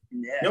 man.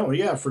 Yeah. No,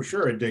 yeah, for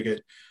sure. I dig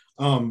it.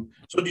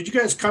 So did you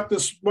guys cut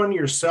this one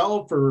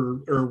yourself,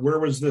 or where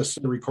was this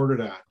recorded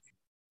at?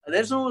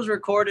 This one was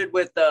recorded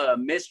with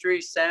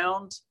Mystery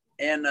Sound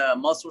in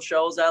Muscle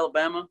Shoals,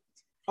 Alabama.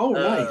 Oh,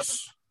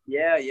 nice.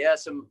 Yeah.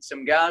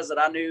 Some guys that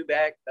I knew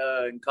back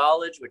in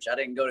college, which I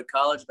didn't go to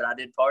college, but I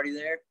did party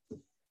there.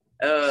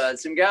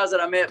 Some guys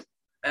that I met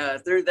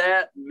through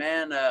that,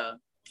 man.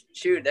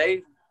 Shoot,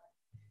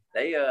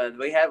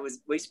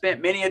 we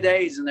spent many a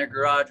days in their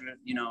garage,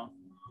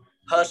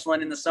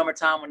 hustling in the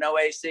summertime with no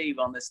AC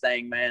on this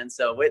thing, man.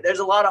 So there's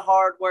a lot of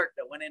hard work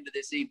that went into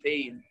this EP.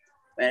 And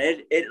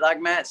man, it like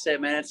Matt said,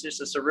 man, it's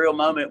just a surreal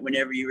moment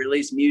whenever you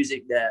release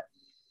music that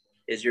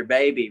is your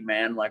baby,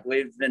 man. Like,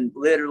 we've been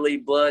literally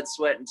blood,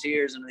 sweat, and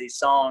tears into these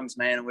songs,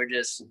 man. And we're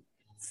just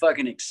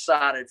fucking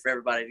excited for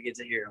everybody to get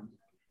to hear them.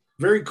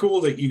 Very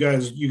cool that you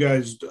guys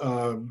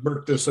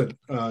worked this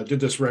did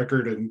this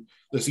record and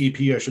this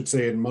EP, I should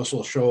say, in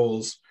Muscle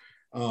Shoals.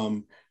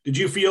 Did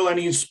you feel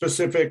any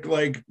specific,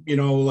 like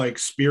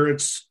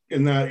spirits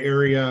in that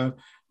area?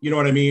 You know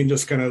what I mean?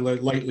 Just kind of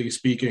like lightly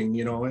speaking,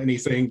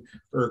 anything,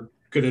 or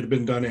could it have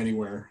been done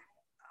anywhere?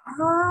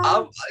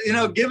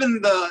 Given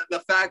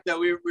the fact that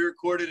we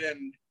recorded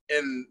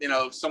in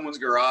someone's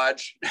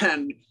garage,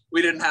 and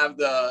we didn't have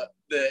the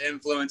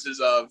influences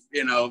of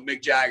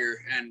Mick Jagger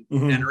and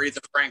Aretha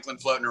Franklin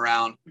floating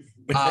around,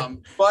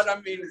 but I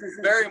mean,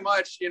 very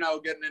much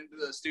getting into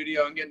the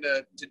studio and getting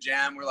to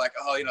jam, we're like,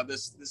 oh,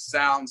 this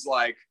sounds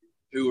like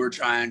who we're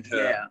trying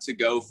to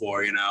go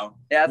for,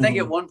 I think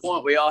at one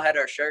point we all had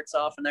our shirts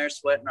off in there,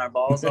 sweating our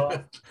balls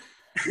off.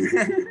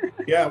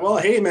 Yeah, well,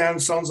 hey man,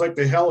 sounds like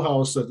the Hell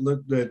House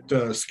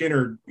that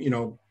Skinner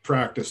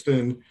practiced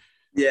in.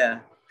 Yeah.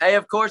 Hey,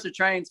 of course, the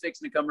train's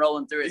fixing to come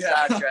rolling through its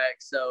sidetrack.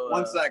 So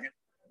 1 second.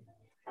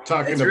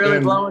 Talking it's to really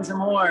Ben, blowing some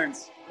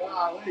horns.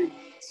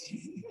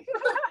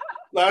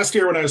 last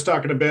year when I was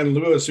talking to Ben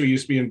Lewis, who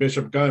used to be in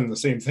Bishop Gunn, the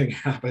same thing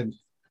happened.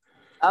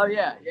 Oh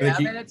yeah. I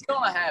mean, it's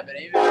gonna happen.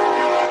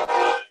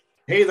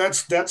 Hey,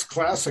 that's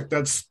classic.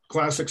 That's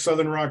classic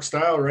Southern rock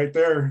style right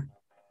there.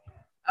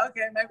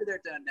 Okay, maybe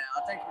they're done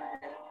now. I think we're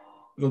good.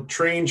 Little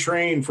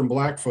Train from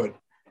Blackfoot.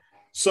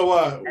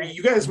 So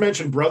you guys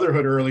mentioned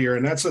brotherhood earlier,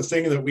 and that's the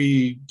thing that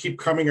we keep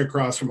coming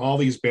across from all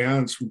these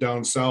bands from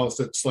down south.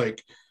 It's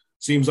like,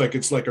 seems like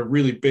it's like a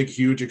really big,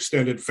 huge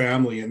extended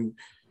family, and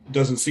it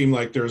doesn't seem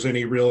like there's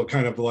any real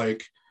kind of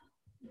like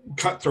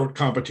cutthroat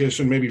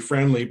competition, maybe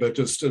friendly, but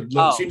just it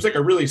seems like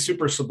a really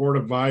super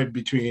supportive vibe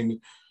between,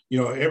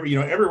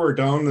 everywhere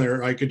down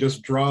there. I could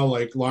just draw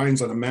like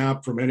lines on a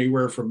map from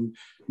anywhere from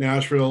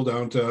Nashville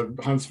down to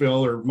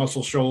Huntsville or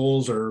Muscle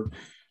Shoals or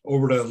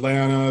over to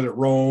Atlanta to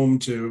Rome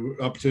to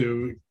up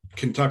to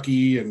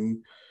Kentucky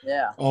and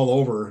all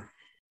over.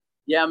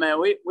 Yeah,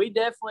 man, we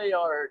definitely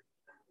are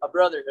a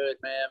brotherhood,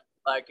 man.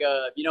 Like,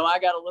 I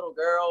got a little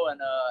girl and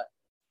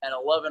a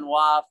loving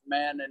wife,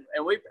 man,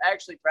 and we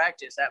actually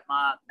practice at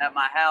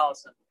my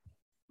house. And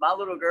my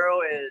little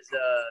girl is,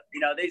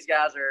 these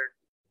guys are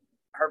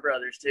her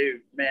brothers too,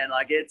 man.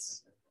 Like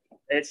it's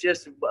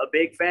just a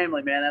big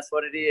family, man. That's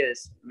what it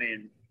is. I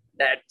mean,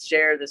 that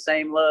share the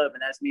same love,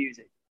 and that's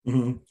music.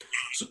 Mm-hmm.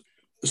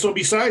 So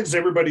besides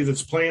everybody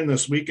that's playing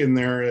this weekend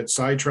there at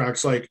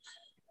Sidetracks, like,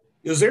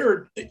 is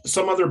there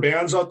some other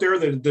bands out there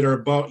that are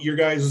about your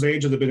guys'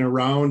 age that have been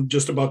around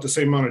just about the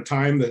same amount of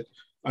time that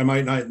I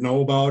might not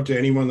know about?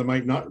 Anyone that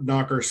might not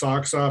knock our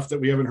socks off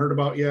that we haven't heard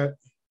about yet?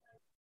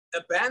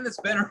 A band that's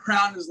been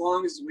around as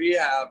long as we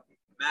have,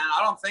 man,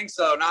 I don't think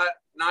so.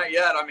 Not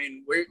yet. I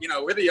mean,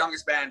 we're the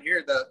youngest band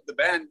here. The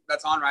band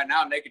that's on right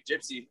now, Naked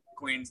Gypsy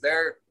Queens,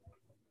 they're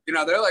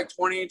like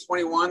 20,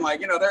 21,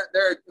 like,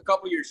 they're a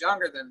couple years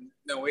younger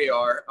than we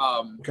are.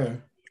 Okay.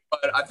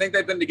 But I think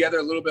they've been together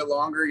a little bit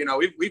longer.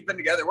 We've been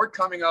together. We're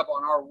coming up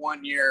on our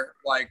 1 year,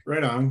 like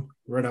right on.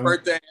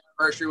 Birthday,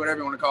 anniversary, whatever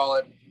you want to call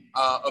it,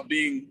 of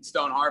being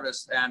Stone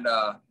Harvest. And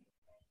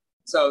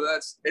so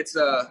it's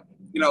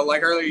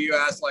like earlier you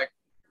asked, like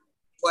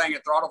playing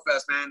at Throttle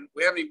Fest, man,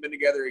 we haven't even been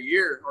together a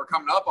year or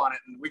coming up on it.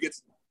 And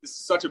this is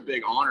such a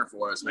big honor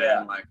for us,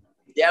 man.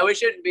 Yeah, we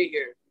shouldn't be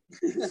here.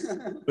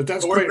 But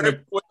that's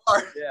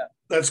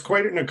that's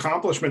quite an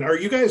accomplishment. Are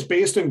you guys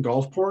based in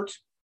Gulfport?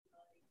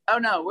 Oh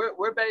no,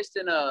 we're based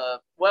in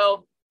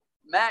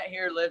Matt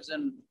here lives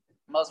in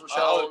Muscle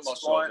Shoals.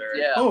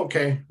 Yeah. Oh,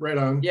 okay, right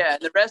on. Yeah,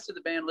 and the rest of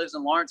the band lives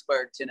in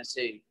Lawrenceburg,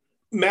 Tennessee.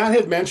 Matt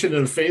had mentioned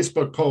in a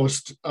Facebook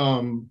post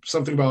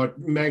something about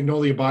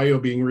Magnolia Bayou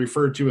being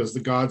referred to as the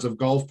gods of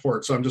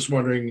Gulfport. So I'm just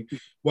wondering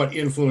what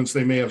influence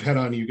they may have had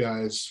on you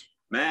guys.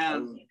 Man,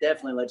 I'll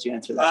definitely let you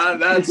answer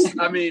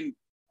that.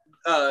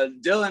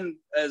 Dylan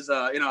is,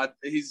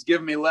 he's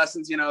given me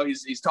lessons.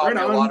 He's taught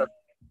me a lot of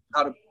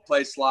how to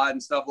play slide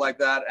and stuff like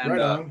that.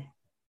 And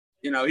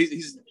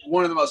he's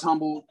one of the most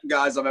humble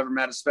guys I've ever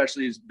met,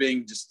 especially as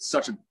being just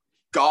such a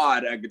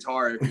god at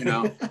guitar.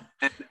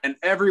 and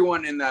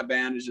everyone in that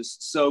band is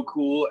just so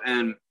cool.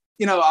 And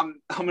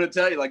I'm gonna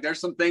tell you, like, there's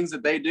some things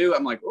that they do.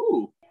 I'm like,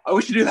 ooh, I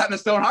wish you do that in a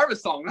Stone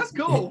Harvest song. That's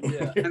cool.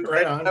 Yeah. And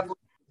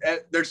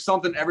there's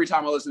something every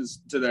time I listen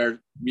to their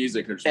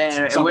music. There's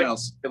something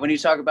else. When you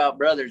talk about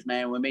brothers,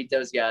 man, when we meet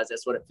those guys,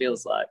 that's what it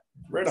feels like.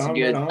 Right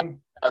on.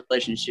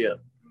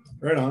 Relationship.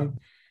 Right on.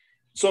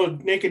 So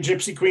Naked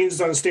Gypsy Queens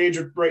is on stage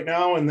right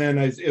now, and then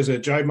is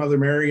it Jive Mother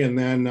Mary, and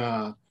then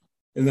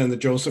the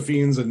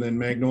Josephines, and then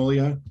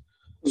Magnolia.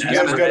 So you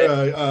guys got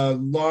a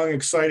long,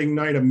 exciting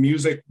night of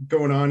music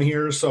going on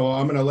here. So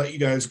I'm going to let you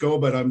guys go,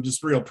 but I'm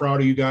just real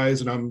proud of you guys,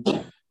 and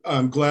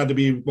I'm glad to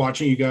be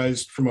watching you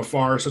guys from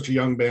afar, such a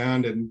young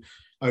band. And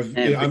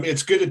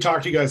it's good to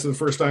talk to you guys for the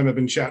first time. I've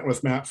been chatting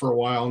with Matt for a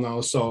while now.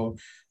 So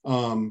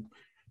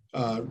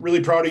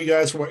really proud of you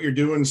guys for what you're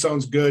doing.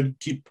 Sounds good.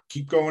 Keep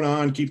going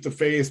on, keep the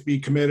faith, be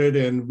committed,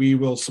 and we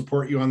will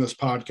support you on this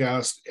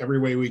podcast every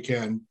way we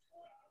can.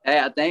 Hey,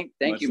 I thank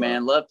you,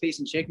 man. Love, peace,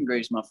 and chicken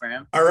grease, my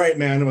friend. All right,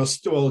 man.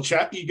 We'll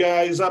chat you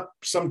guys up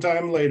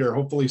sometime later,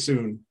 hopefully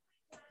soon.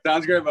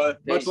 Sounds great, brother.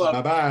 Much love.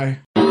 Bye-bye.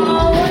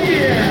 Oh,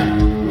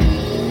 yeah.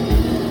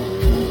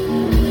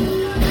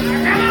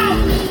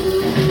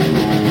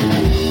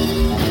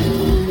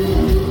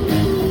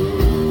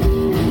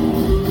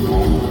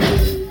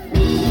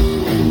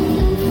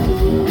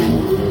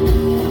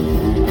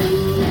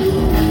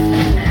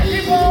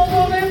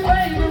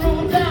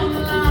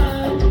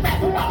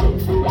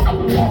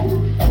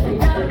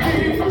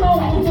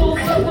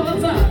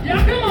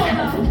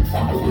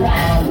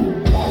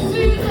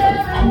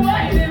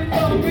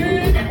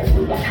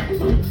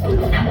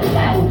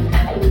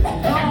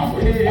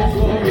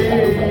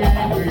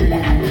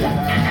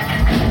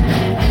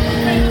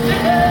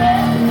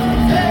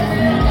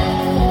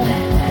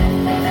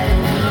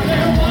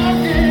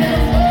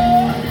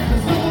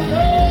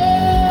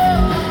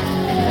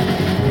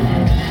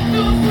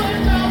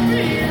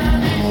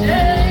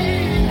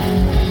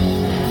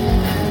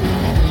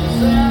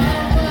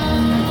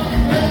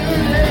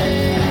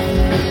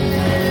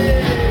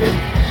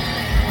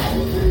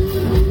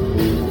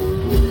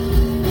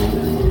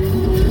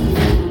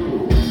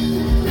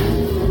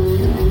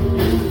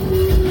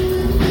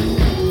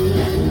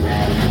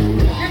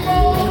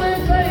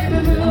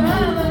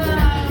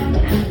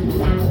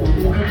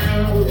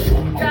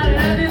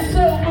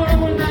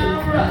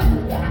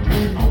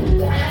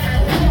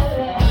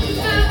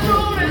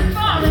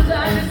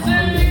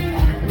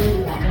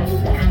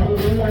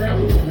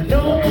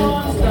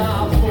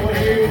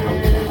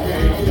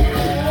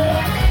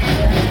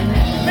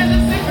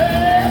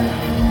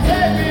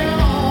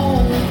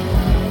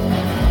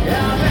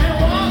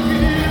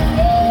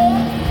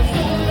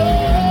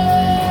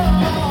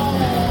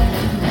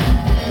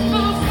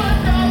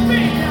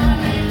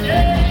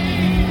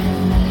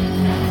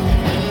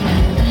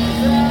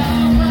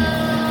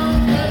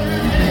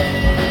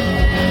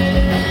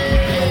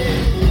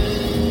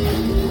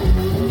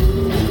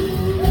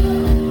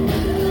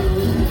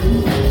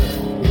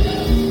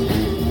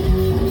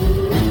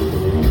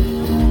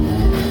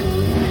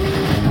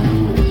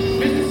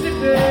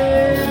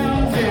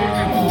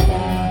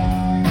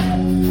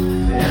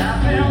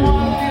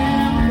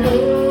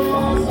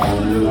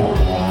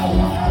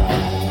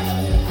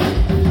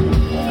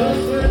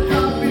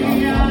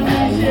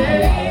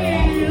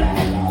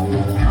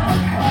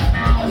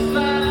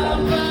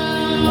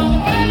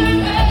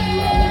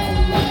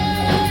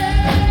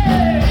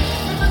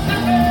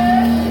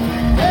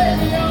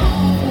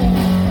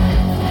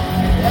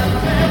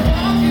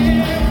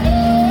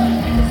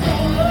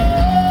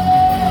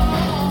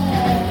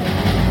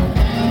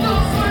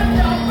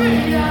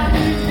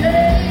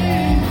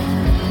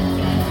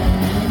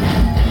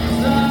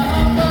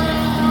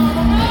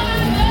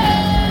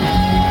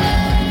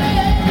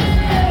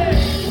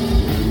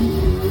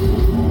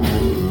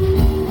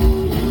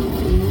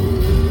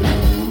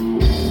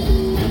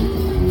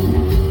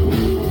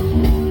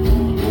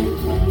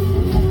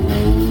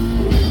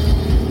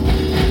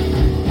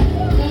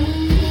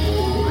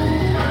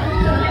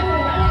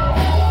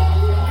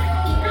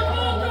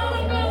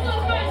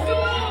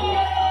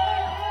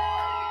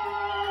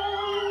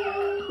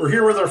 We're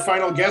here with our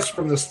final guest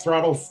from this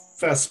Throttle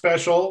Fest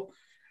special.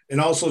 And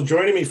also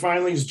joining me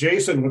finally is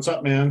Jason. What's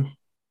up, man?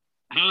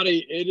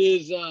 Howdy.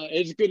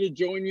 It's good to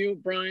join you,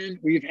 Brian.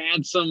 We've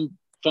had some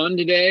fun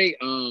today.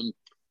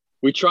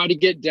 We tried to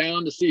get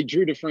down to see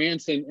Drew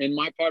DeFrance in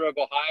my part of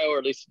Ohio, or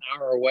at least an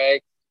hour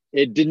away.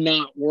 It did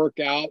not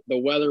work out. The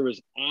weather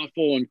was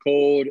awful and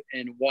cold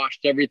and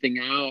washed everything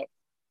out.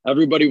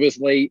 Everybody was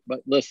late,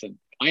 but listen,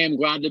 I am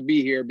glad to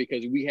be here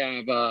because we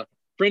have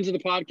friends of the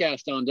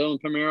podcast on, Dylan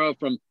Pomero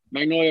from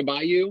Magnolia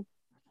Bayou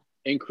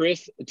and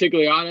Chris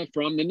Tigliata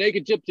from the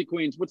Naked Gypsy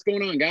Queens. What's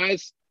going on,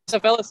 guys? What's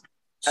up, fellas?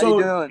 So,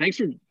 how you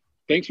doing?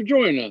 Thanks for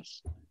joining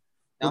us.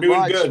 Not We're doing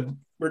much. good.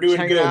 We're doing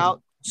Hanging good.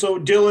 out. So,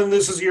 Dylan,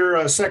 this is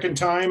your second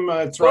time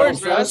at Throttle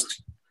course, man.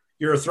 Fest.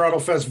 You're a Throttle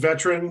Fest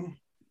veteran.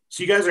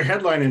 So you guys are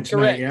headlining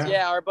tonight, Correct.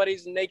 yeah? Our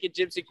buddies, Naked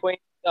Gypsy Queen,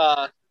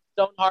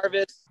 Stone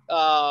Harvest,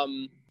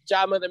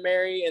 Job Mother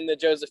Mary, and the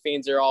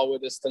Josephines are all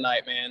with us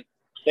tonight, man.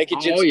 Naked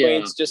Gypsy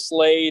Queens just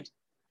slayed,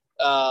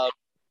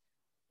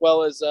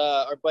 well as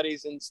our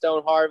buddies in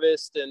Stone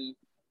Harvest, and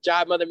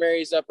Job Mother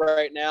Mary's up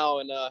right now,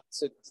 and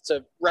it's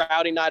a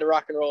rowdy night of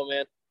rock and roll,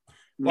 man.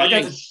 Well,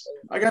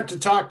 I got to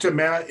talk to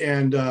Matt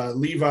and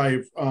Levi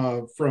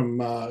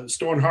from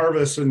Stone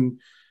Harvest, and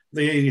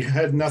they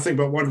had nothing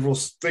but wonderful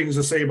things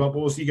to say about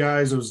both you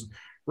guys. It was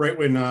right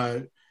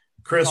when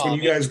Chris, when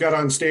you guys got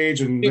on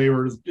stage, and they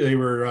were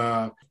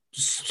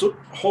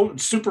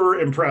super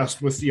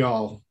impressed with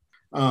y'all.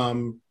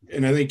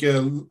 And I think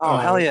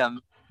hell yeah,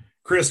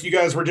 Chris, you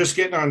guys were just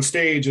getting on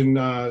stage, and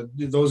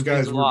those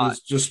guys were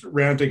just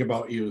ranting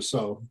about you.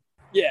 So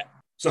yeah.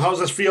 So how's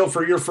this feel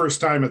for your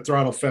first time at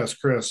Throttle Fest,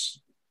 Chris?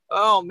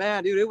 Oh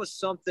man, dude, it was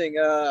something.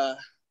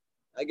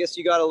 I guess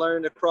you got to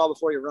learn to crawl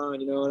before you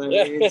run. You know what I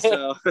mean?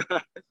 So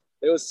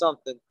it was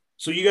something.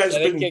 So you guys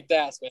they kicked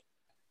ass, man.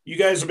 You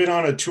guys have been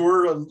on a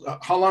tour.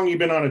 How long have you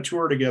been on a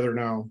tour together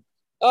now?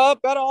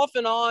 About off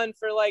and on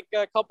for like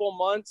a couple of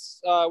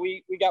months.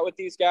 We got with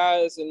these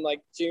guys in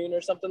like June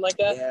or something like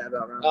that. Yeah,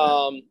 about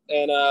right.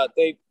 And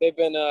they've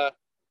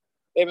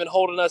been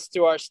holding us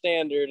to our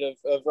standard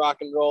of rock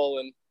and roll,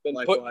 and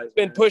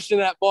been pushing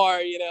that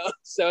bar, you know.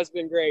 So it's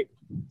been great.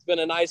 It's been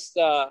a nice,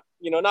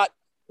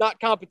 not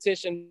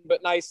competition,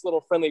 but nice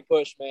little friendly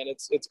push, man.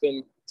 It's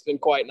been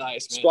quite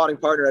nice, man. Squatting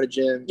partner at a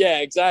gym.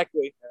 Yeah,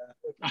 exactly.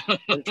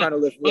 I'm trying to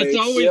lift weights. It's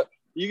always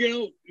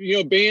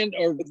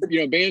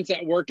bands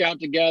that work out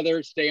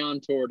together stay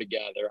on tour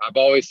together. I've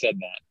always said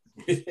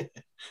that.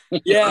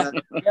 yeah,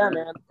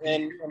 man,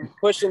 and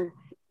pushing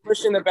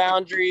the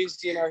boundaries,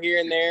 here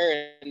and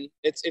there, and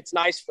it's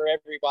nice for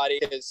everybody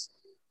because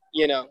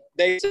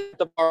they set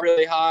the bar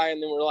really high,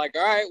 and then we're like,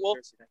 all right, well,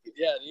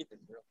 yeah,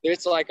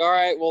 it's like, all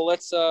right, well,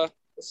 let's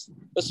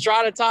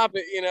try to top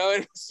it,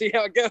 and see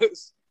how it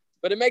goes.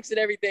 But it makes it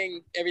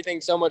everything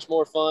so much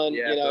more fun,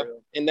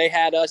 And they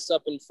had us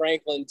up in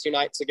Franklin 2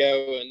 nights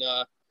ago, and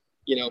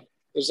it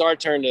was our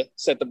turn to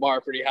set the bar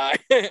pretty high.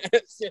 Dude,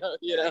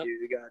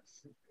 we got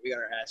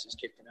our asses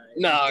kicked tonight.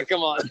 No,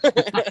 come on.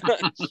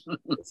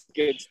 It's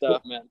good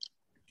stuff, man.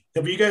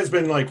 Have you guys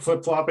been like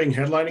flip-flopping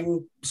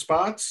headlining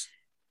spots?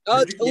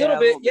 A little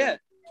bit, yeah.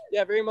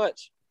 Yeah, very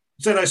much.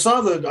 Said I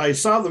saw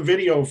the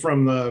video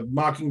from the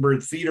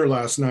Mockingbird Theater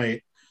last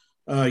night.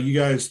 You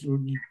guys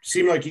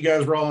seemed like you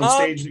guys were all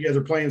on stage together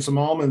playing some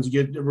almonds.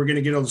 We're going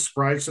to get all the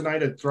surprise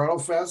tonight at Throttle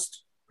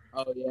Fest.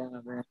 Oh yeah,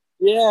 man.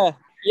 Yeah.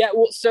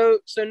 Well, so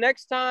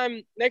next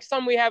time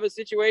we have a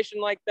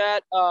situation like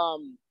that,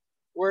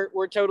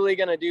 we're totally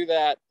going to do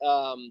that.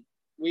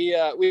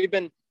 We've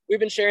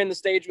been sharing the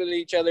stage with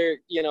each other,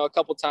 a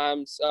couple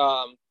times.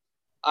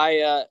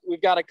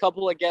 We've got a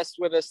couple of guests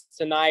with us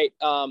tonight.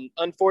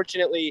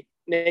 Unfortunately,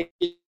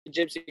 Naked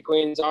Gypsy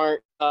Queens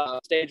aren't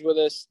stage with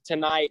us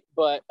tonight,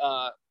 but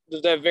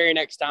the very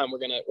next time we're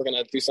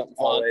gonna do something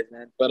fun. Always,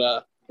 man.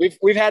 But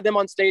we've had them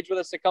on stage with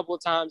us a couple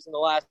of times in the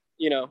last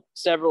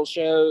several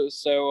shows.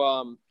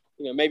 So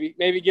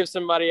maybe give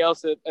somebody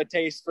else a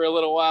taste for a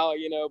little while,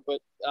 But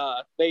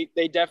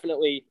they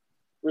definitely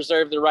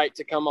reserve the right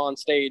to come on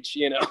stage.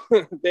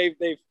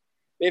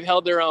 They've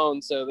held their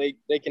own, so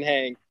they can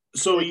hang.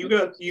 So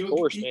of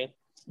course, man.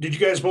 Did you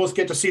guys both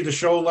get to see the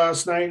show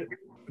last night?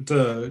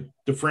 The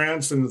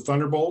France and the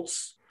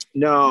Thunderbolts?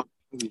 No.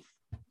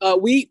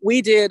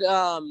 We did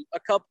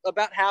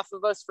about half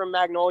of us from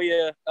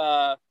Magnolia.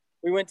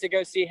 We went to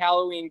go see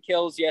Halloween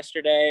Kills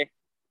yesterday,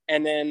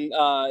 and then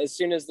as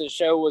soon as the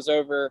show was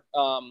over,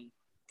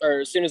 or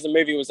as soon as the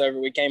movie was over,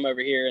 we came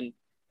over here and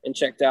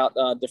checked out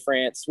De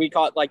France. We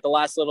caught like the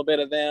last little bit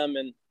of them,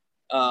 and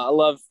I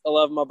love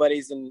my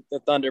buddies in the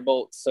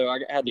Thunderbolts, so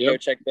I had to go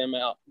check them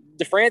out.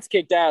 De France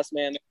kicked ass,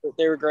 man.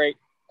 They were great.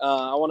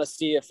 I want to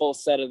see a full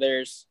set of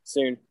theirs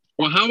soon.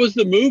 Well, how was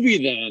the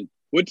movie then?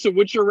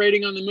 What's your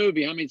rating on the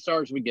movie? How many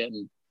stars we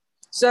getting?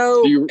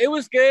 So it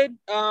was good.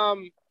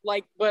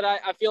 But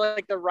I feel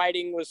like the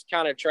writing was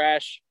kind of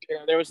trash.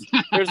 There's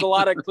a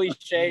lot of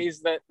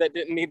cliches that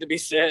didn't need to be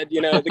said.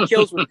 The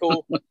kills were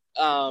cool.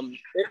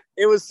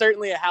 It was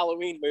certainly a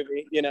Halloween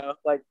movie. It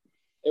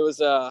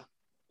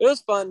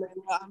was fun, man.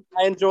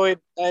 I enjoyed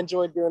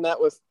doing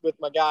that with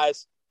my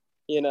guys.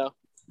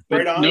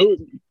 Right on. No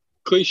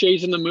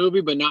cliches in the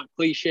movie, but not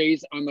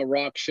cliches on the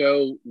Rock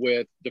show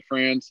with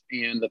DeFrance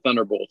and the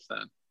Thunderbolts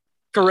then.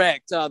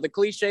 Correct. The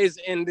cliches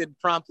ended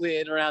promptly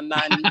at around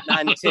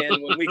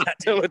 9:10 when we got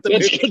done with the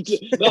That's movie.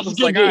 good. That's good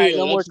like, to all right, hear.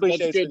 no more That's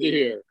cliches. good to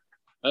hear.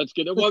 That's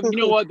good. Well, you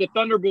know what? The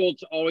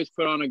Thunderbolts always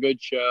put on a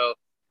good show.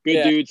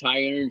 Good dudes,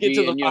 high energy,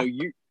 and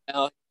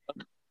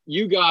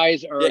you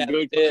guys are a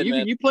good.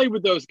 You played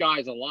with those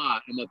guys a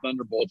lot in the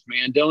Thunderbolts,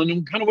 man.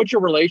 Dylan, kind of what's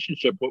your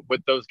relationship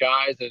with those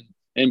guys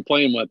and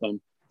playing with them?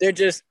 They're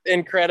just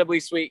incredibly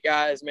sweet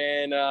guys,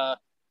 man.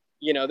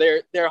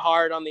 They're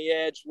hard on the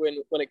edge when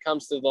it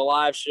comes to the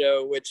live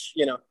show, which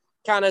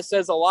kind of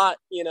says a lot.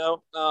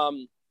 You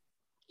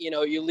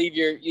leave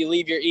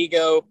your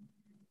ego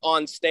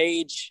on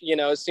stage.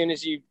 As soon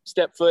as you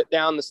step foot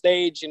down the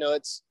stage,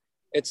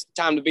 it's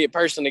time to be a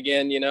person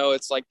again.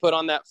 It's like put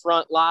on that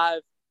front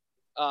live,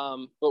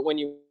 but when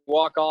you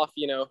walk off,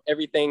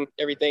 everything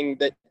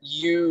that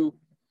you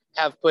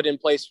have put in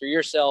place for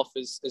yourself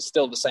is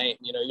still the same.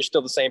 You're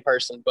still the same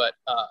person, but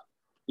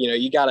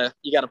you gotta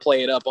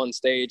play it up on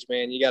stage,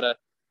 man. You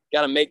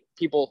gotta make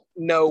people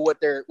know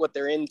what they're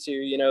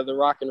into. The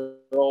rock and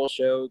roll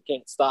show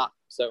can't stop.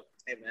 So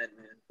amen,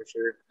 man, for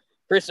sure.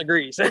 Chris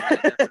agrees.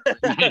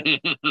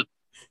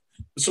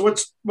 So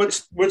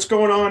what's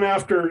going on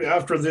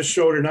after this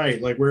show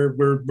tonight? Like where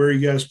are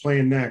you guys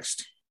playing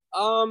next?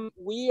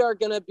 We are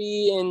gonna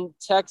be in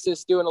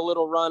Texas doing a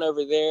little run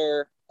over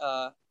there.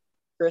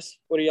 Chris,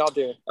 what are y'all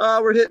doing?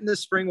 We're hitting the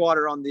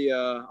Springwater on the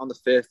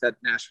 5th at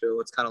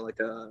Nashville. It's kind of like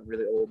a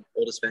really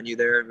oldest venue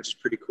there, which is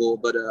pretty cool.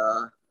 But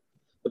the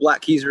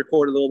Black Keys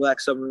recorded Little Black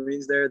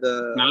Submarines there,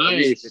 the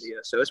music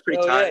video. So it's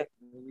pretty tight.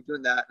 Yeah. We're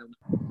doing that.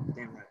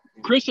 Damn right.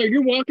 Chris, are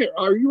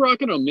you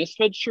rocking a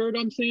Misfits shirt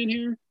I'm seeing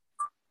here?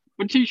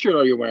 What t-shirt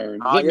are you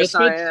wearing? Is it yes, Misfits?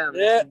 I am.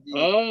 Yeah.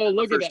 Oh,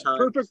 look at that. Time.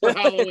 Perfect for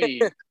Halloween.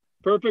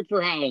 Perfect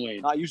for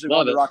Halloween. I usually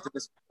want to rock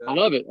this. I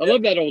love it. I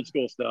love that old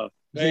school stuff.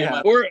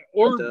 Yeah. Or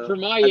for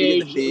my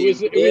age,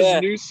 it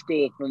was new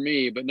school for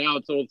me, but now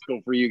it's old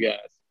school for you guys.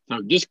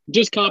 So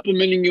just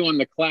complimenting you on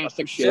the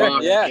classic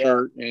rock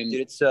shirt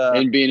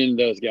and being into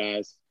those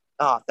guys.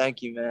 Oh,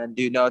 thank you, man.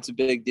 Dude, no, it's a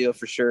big deal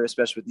for sure,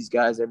 especially with these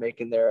guys. They're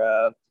making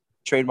their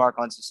trademark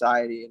on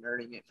society and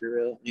earning it for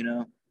real.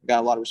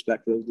 Got a lot of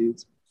respect for those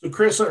dudes. So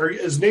Chris,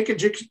 is Naked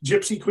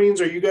Gypsy Queens,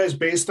 are you guys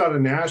based out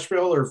of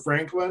Nashville or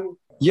Franklin?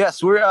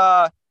 Yes, we're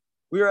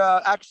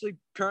actually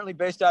currently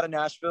based out of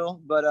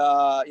Nashville, but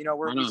we all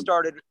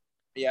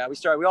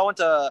went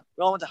to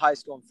high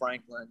school in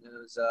Franklin. It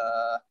was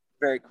a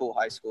very cool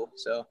high school.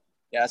 So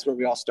yeah, that's where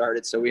we all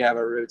started. So we have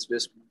our roots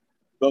just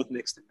both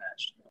mixed and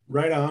matched.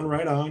 Right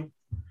on.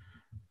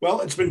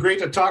 Well, it's been great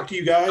to talk to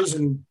you guys,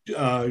 and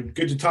good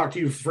to talk to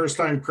you first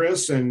time,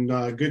 Chris, and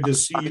good to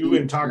see you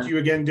and talk to you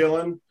again,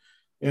 Dylan.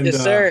 And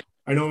yes, sir.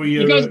 I know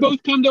you guys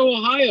both come to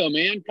Ohio,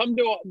 man. Come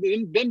to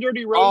them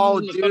dirty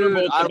roads and the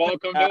Thunderbolts have all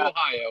come to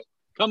Ohio.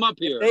 Come up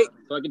here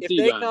so I can see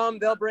you guys. If they come,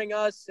 they'll bring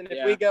us, and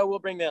if we go, we'll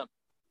bring them.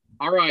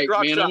 All right,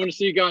 man. I want to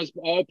see you guys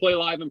all play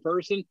live in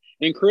person.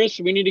 And Chris,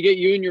 we need to get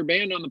you and your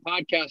band on the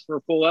podcast for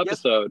a full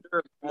episode.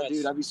 Yes, sure.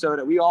 Dude, I'd be so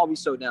down. We all be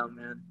so down,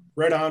 man.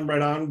 Right on.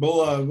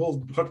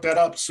 We'll hook that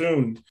up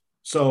soon.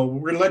 So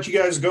we're gonna let you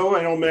guys go.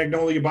 I know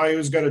Magnolia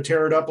Bayou's got to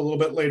tear it up a little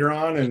bit later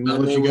on, and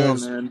we'll let you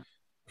guys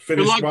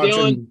finish watching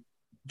Dylan.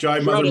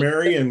 Jive Mother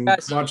Mary and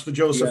watch the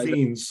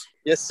Josephines.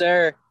 Yes,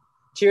 sir.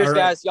 Cheers,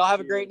 guys. Y'all have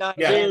a great night.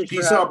 Yeah,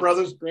 peace out,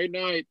 brothers. Great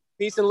night.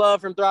 Peace and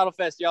love from Throttle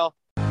Fest, y'all.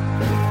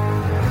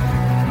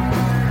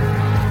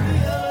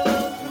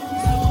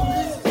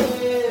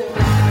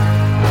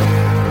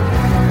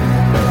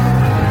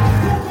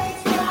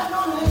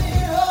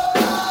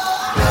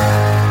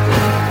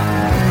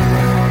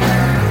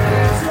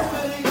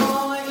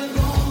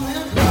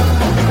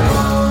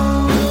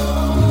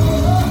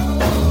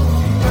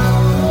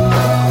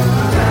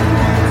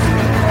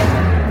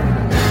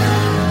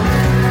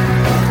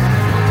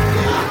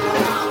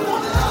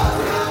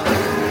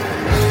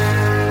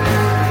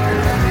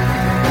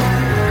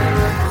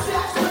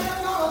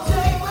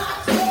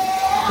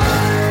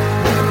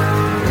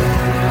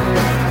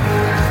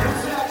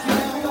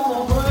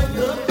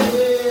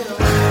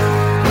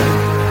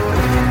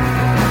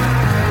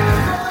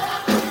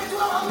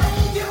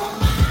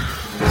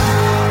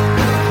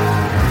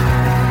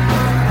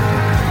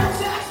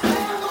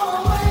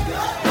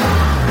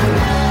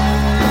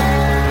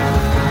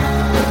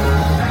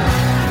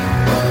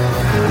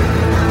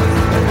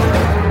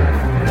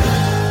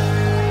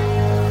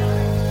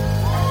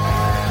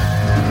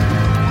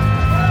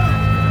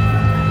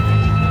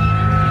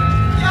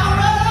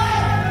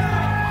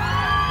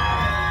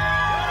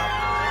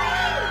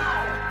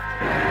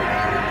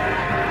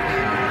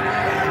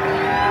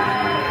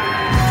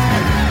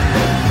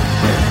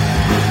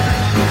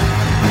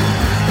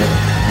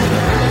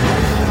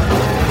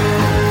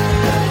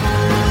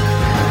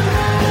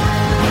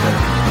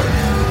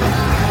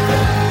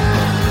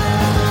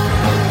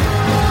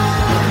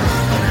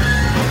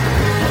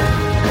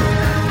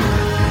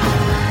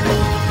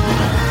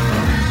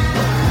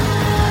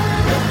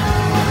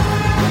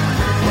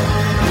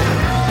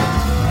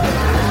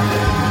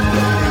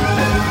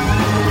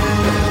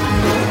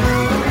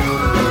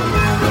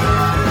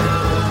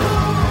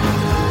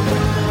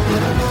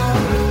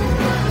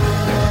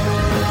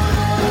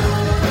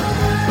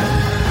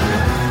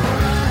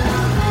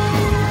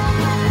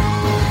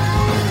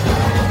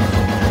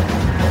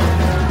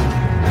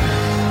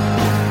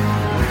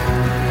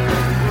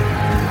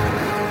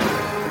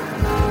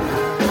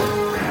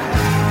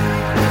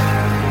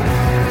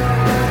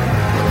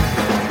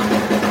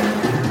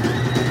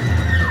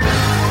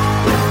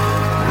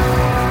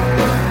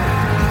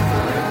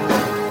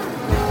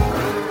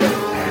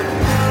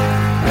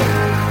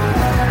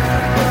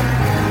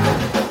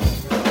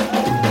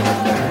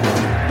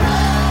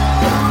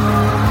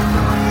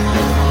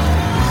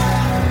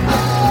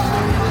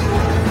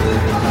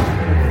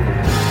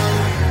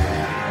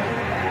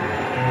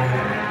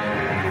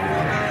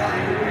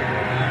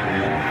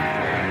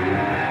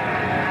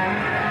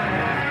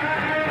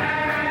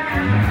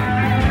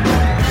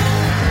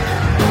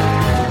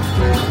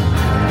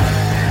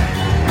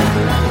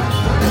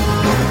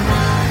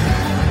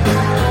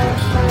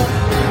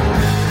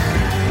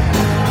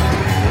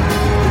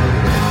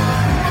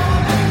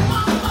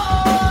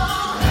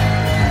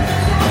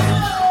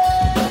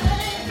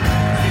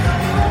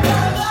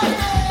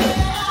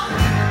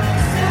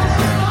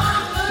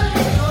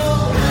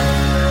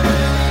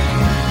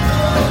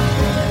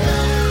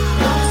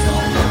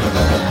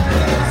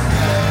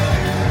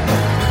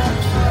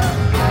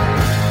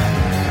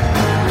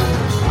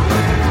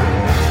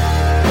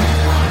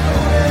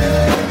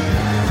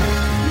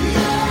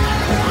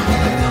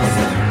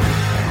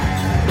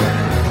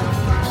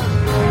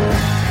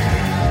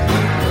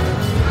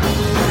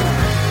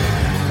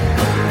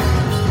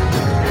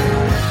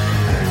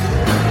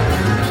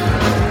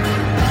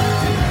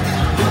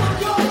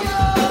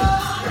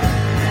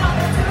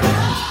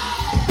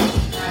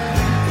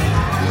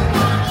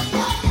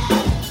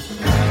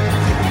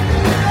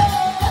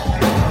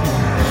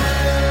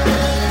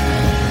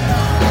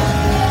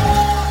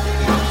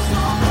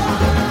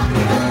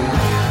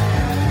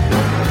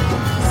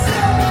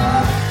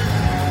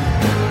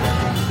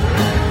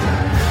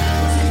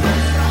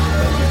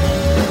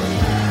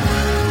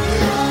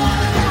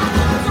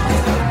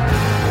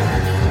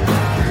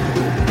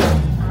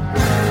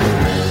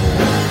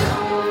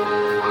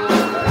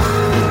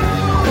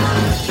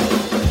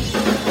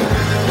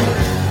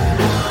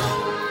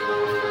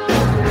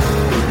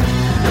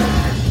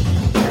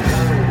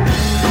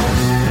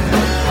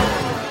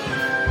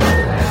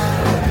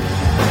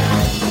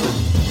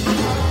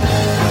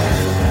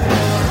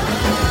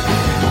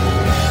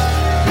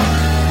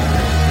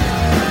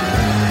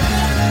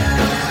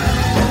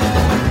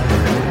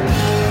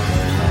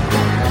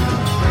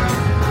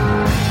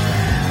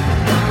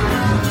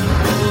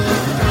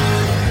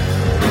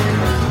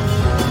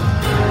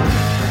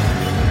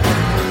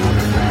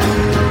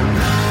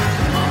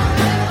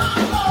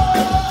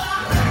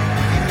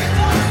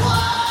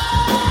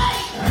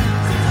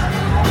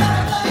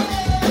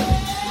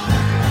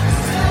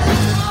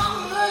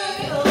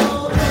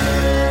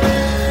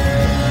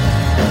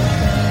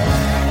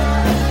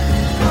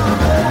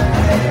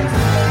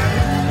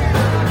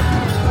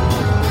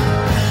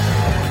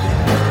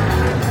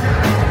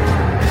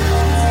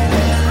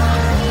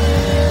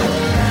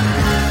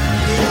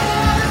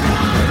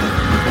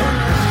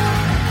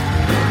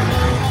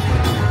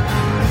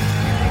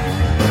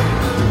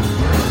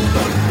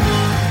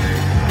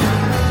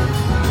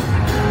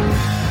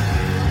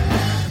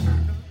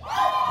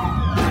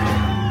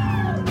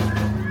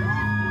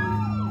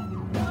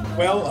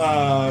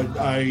 Well,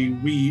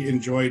 we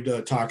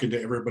enjoyed talking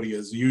to everybody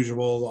as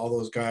usual. All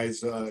those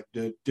guys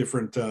did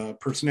different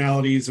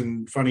personalities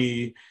and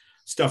funny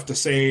stuff to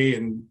say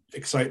and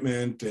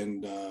excitement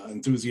and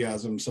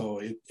enthusiasm. So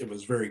it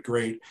was very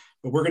great.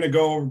 But we're going to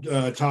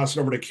go toss it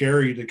over to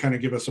Carrie to kind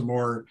of give us a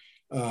more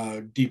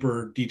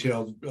deeper,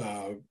 detailed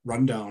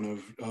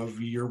rundown of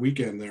your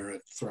weekend there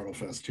at Throttle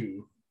Fest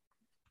 2.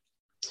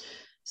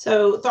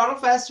 So Throttle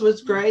Fest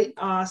was great.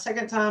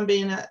 Second time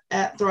being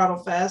at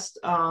Throttle Fest.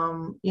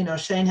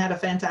 Shane had a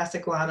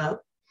fantastic lineup.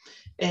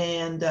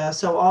 And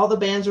so all the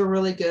bands were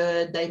really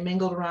good. They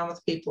mingled around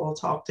with people,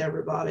 talked to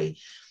everybody.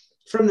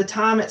 From the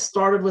time it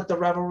started with the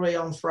revelry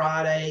on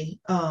Friday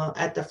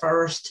at the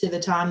first to the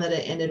time that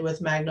it ended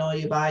with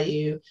Magnolia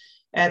Bayou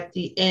at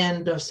the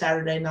end of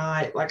Saturday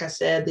night, like I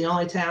said, the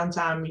only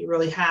downtime you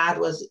really had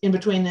was in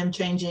between them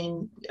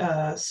changing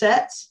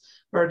sets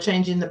or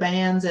changing the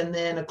bands. And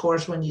then, of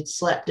course, when you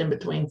slept in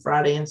between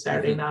Friday and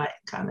Saturday night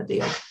kind of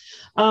deal.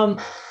 A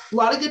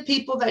lot of good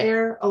people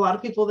there, a lot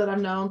of people that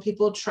I've known,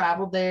 people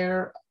traveled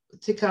there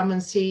to come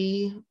and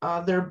see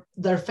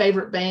their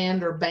favorite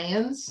band or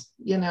bands.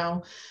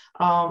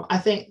 I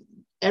think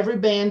every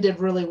band did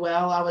really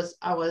well.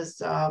 I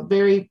was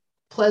very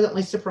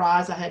pleasantly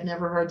surprised. I had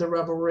never heard the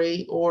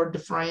Revelry or De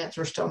France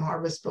or Stone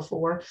Harvest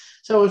before.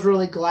 So I was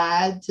really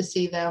glad to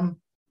see them.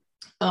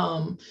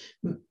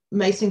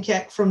 Mason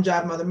Keck from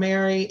Jive Mother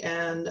Mary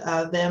and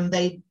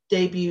they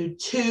debuted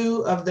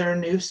 2 of their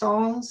new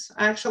songs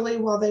actually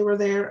while they were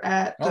there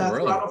at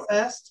Throttle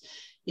Fest.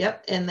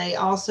 Yep. And they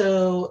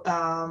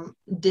also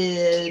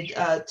did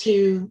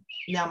 2,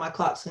 now my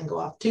clock's gonna go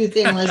off, 2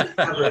 Thin Lizzy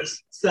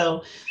covers.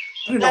 So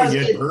that was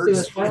good too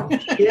as well.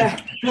 Yeah,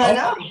 I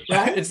know,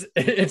 right?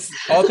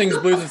 It's all things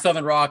blues and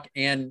Southern rock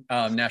and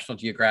National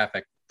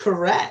Geographic.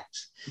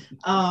 Correct.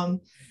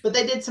 But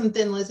they did some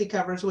Thin Lizzy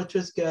covers, which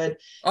was good.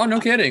 Oh,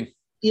 no kidding.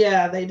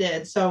 Yeah, they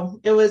did. So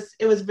it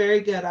was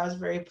very good. I was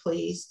very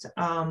pleased.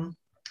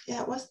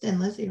 It was Thin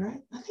Lizzy,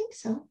 right? I think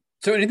so.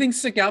 So anything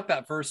stick out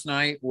that first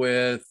night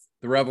with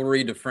the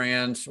Revelry, De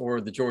France,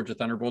 or the Georgia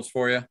Thunderbolts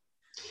for you?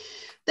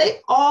 They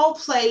all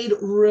played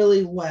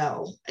really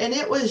well. And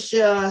it was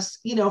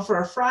just,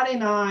 for a Friday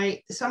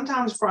night,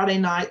 sometimes Friday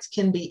nights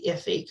can be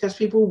iffy because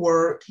people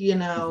work,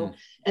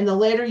 and the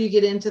later you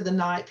get into the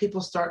night, people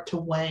start to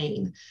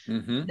wane.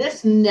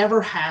 This never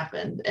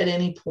happened at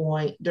any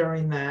point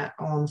during that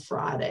on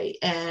Friday.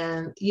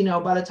 And,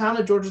 by the time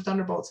the Georgia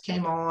Thunderbolts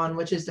came on,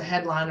 which is the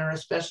headliner,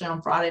 especially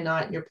on Friday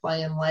night, and you're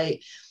playing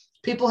late,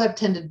 people have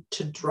tended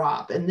to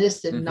drop. And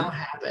this did not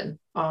happen.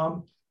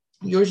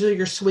 Usually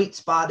your sweet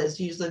spot is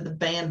usually the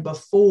band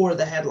before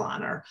the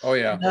headliner. Oh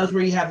yeah. And those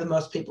where you have the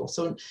most people.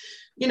 So,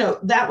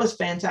 that was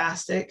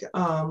fantastic.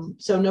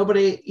 So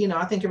nobody,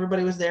 I think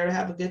everybody was there to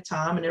have a good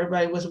time and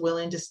everybody was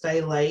willing to stay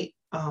late.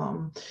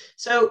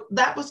 So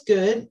that was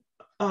good.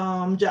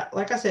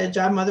 Like I said,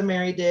 Jive Mother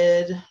Mary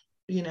did,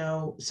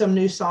 some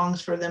new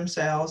songs for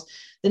themselves.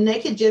 The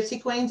Naked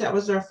Gypsy Queens, that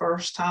was their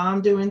first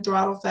time doing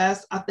Throttle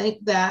Fest. I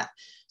think that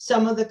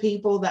some of the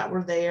people that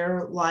were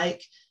there,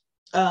 like,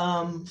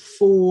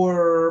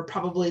 for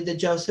probably the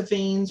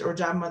Josephines or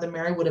Jive Mother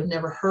Mary would have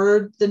never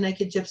heard the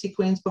Naked Gypsy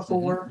Queens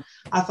before.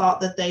 I thought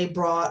that they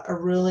brought a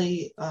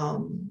really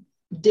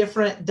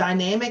different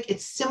dynamic.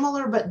 It's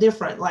similar but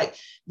different. Like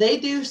they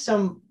do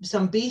some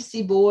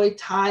Beastie Boy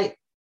type,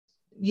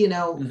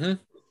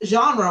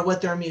 genre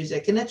with their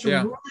music, and it's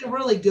really,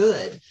 really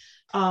good.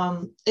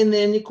 And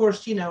then of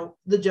course,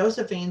 the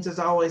Josephines is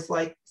always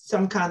like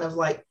some kind of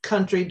like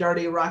country,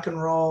 dirty rock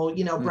and roll,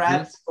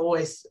 Brad's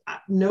voice.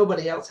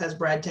 Nobody else has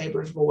Brad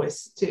Tabor's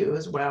voice too,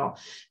 as well.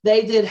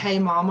 They did Hey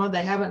Mama.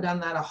 They haven't done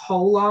that a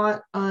whole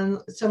lot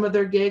on some of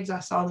their gigs. I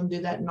saw them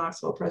do that in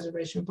Knoxville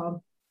Preservation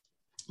Pub,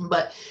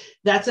 but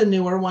that's a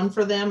newer one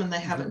for them. And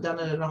they haven't done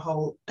it in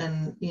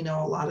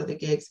a lot of the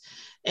gigs.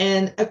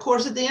 And of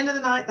course, at the end of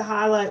the night, the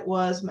highlight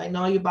was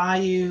Magnolia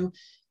Bayou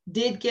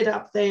did get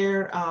up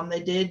there.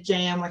 They did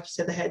jam. Like you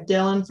said, they had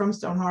Dylan from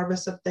Stone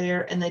Harvest up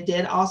there, and they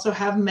did also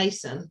have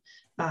Mason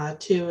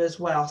too as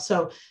well.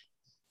 So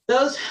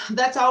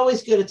that's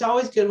always good. It's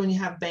always good when you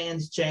have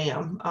bands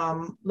jam.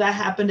 That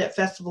happened at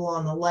Festival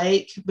on the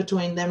Lake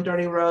between them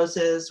Dirty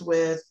Roses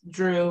with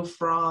Drew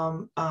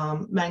from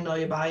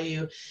Magnolia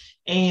Bayou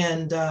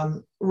and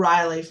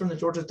Riley from the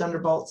Georgia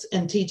Thunderbolts,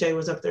 and TJ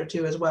was up there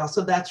too as well.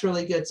 So that's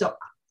really good. So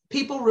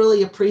people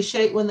really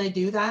appreciate when they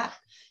do that.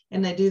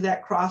 And they do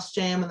that cross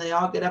jam and they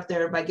all get up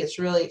there. Everybody gets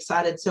really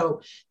excited.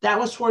 So that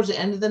was towards the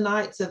end of the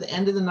night. So the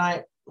end of the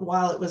night,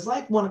 while it was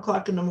like 1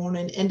 o'clock in the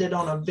morning, ended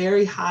on a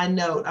very high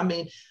note. I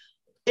mean,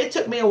 it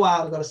took me a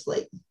while to go to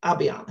sleep. I'll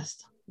be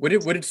honest. What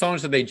did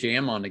songs did they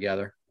jam on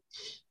together?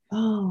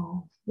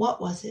 Oh,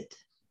 what was it?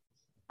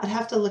 I'd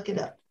have to look it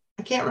up.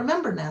 I can't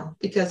remember now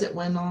because it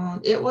went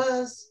on. It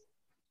was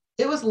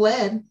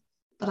Lead,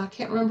 but I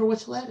can't remember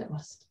which Lead it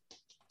was.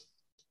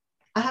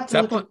 I have to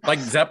Zeppelin, like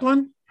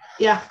Zeppelin?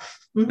 Yeah.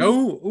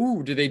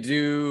 No, do they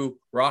do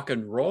rock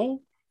and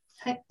roll?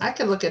 I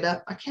could look it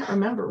up. I can't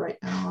remember right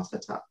now off the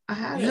top.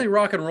 Usually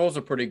rock and roll is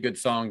a pretty good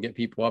song, get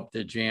people up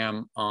to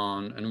jam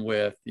on and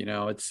with.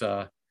 It's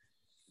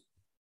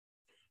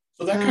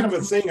So that kind of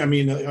a thing. I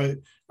mean,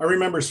 I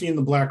remember seeing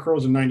the Black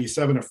Crowes in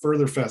 '97 at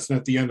Further Fest, and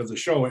at the end of the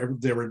show,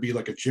 there would be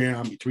like a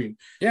jam between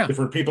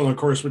different people. And of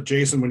course, with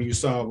Jason, when you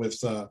saw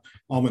with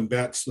Almond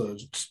Betts, the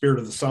Spirit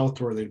of the South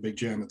tour, they had a big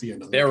jam at the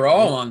end of the They were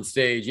all on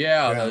stage.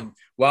 Yeah. The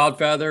Wild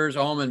Feathers,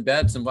 Almond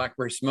Betts, and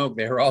Blackberry Smoke,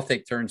 they were all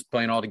take turns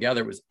playing all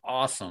together. It was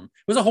awesome. It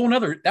was a whole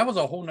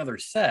nother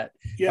set.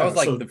 Yeah. That was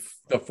like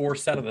the fourth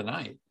set of the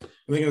night. I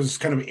think it was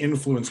kind of an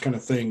influence kind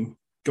of thing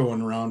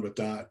going around with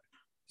that.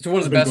 It's one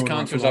of the best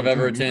concerts I've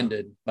ever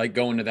attended, like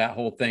going to that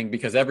whole thing,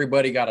 because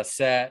everybody got a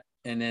set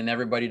and then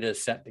everybody did a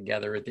set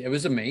together. It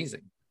was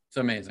amazing. It's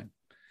amazing.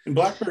 And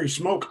Blackberry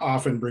Smoke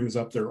often brings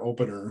up their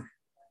opener.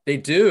 They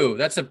do.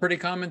 That's a pretty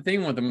common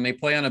thing with them. When they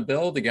play on a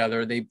bill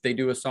together, they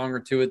do a song or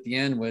two at the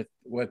end with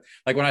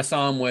like when I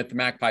saw them with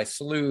Magpie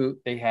Salute,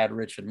 they had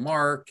Rich and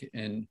Mark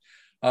and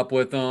up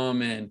with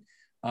them. And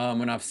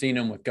when I've seen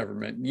them with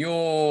Government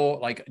Mule,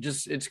 like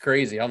just, it's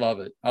crazy. I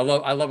love it. I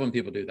love when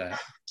people do that.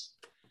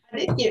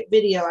 I did get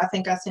video. I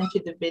think I sent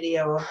you the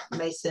video of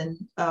Mason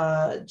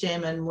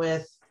jamming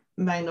with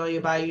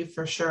Magnolia Bayou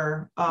for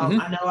sure.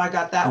 I know I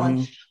got that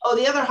one. Oh,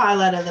 the other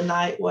highlight of the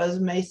night was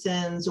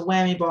Mason's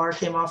whammy bar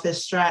came off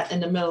his Strat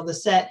in the middle of the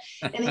set,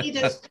 and he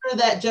just threw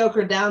that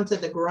joker down to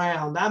the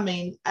ground. I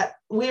mean,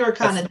 we were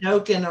kind of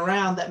joking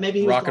around that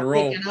maybe he was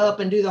going to pick it up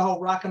and do the whole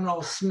rock and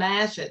roll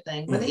smash it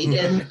thing, but he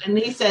didn't. And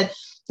he said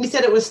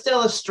it was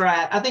still a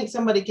Strat. I think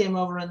somebody came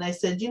over and they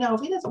said,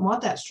 if he doesn't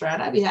want that Strat,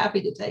 I'd be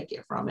happy to take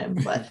it from him.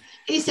 But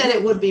he said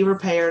it would be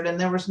repaired and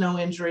there was no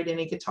injury to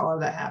any guitar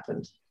that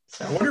happened.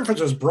 So I wonder if it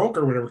just broke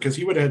or whatever, because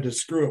he would have had to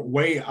screw it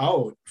way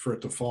out for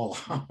it to fall.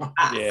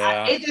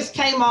 It just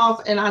came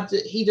off, and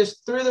he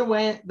just threw the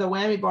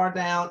whammy bar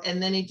down,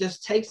 and then he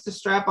just takes the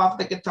strap off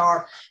the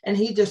guitar, and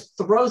he just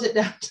throws it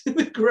down to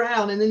the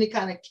ground, and then he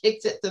kind of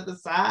kicks it to the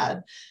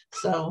side.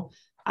 So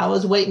I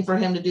was waiting for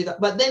him to do that,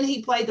 but then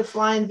he played the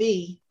Flying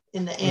V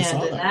in the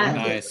end, and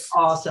that was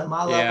awesome.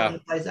 I love when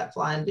he plays that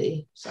Flying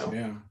V. So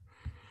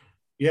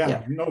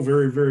yeah. No,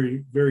 very,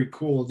 very, very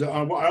cool.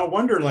 I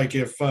wonder, like,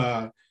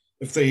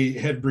 if they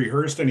had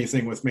rehearsed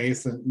anything with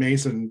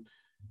Mason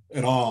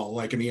at all,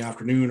 like in the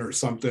afternoon or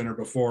something, or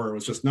before. It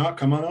was just not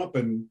come on up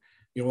and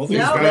these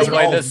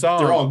guys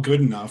they're all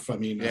good enough. I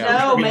mean,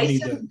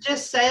 Mason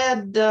just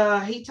said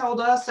he told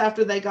us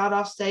after they got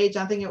off stage,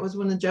 I think it was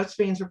when the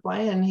Josephines were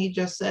playing, he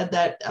just said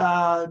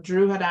that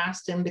Drew had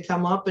asked him to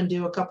come up and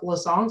do a couple of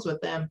songs with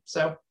them.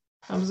 So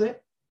that was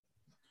it.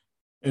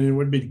 And it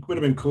would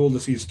have been cool to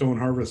see Stone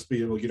Harvest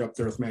be able to get up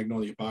there with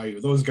Magnolia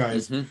Bayou. Those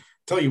guys,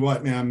 tell you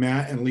what, man,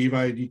 Matt and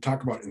Levi, you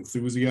talk about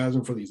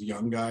enthusiasm for these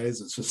young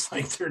guys. It's just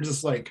like, they're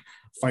just like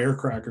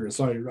firecrackers.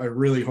 So I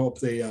really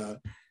hope they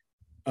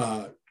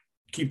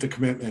keep the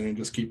commitment and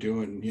just keep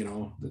doing,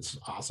 it's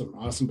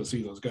awesome to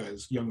see those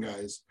guys, young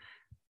guys,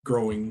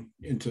 growing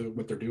into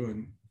what they're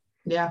doing.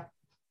 Yeah.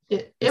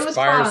 It was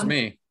fun.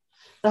 Me.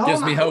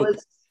 Gives me hope.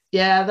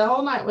 The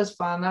whole night was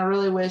fun. I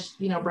really wish,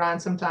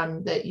 Brian,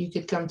 sometime that you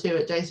could come to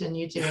it. Jason,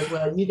 you too as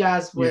well. You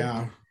guys would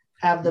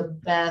have the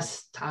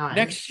best time.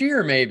 Next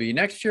year, maybe.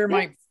 Next year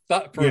might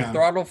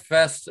Throttle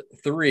Fest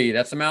 3.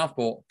 That's a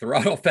mouthful.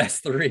 Throttle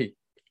Fest 3.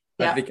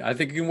 I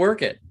think you can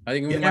work it. I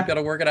think we might be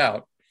able to work it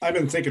out. I've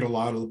been thinking a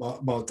lot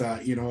about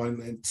that, and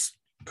it's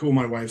cool.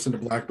 My wife's into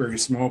Blackberry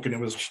Smoke, and it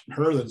was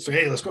her that said,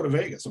 "Hey, let's go to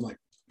Vegas." I'm like,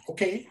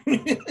 okay.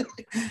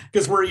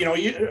 Because we're,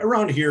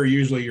 around here,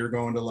 usually you're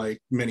going to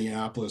like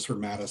Minneapolis or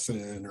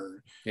Madison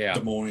or Des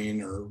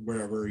Moines or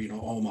wherever,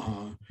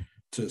 Omaha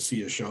to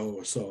see a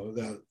show. So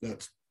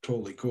that's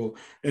totally cool.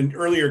 And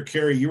earlier,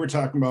 Carrie, you were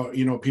talking about,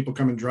 people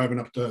coming driving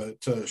up to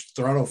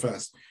Throttle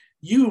Fest.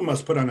 You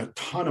must put on a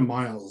ton of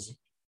miles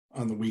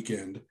on the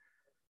weekend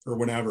or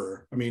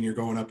whenever. I mean, you're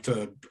going up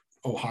to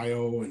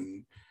Ohio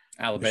and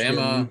Alabama.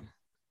 Michigan.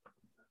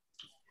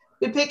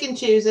 We pick and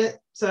choose it.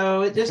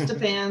 So it just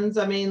depends.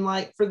 I mean,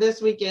 like for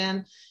this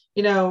weekend,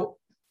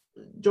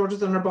 Georgia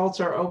Thunderbolts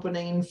are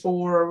opening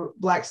for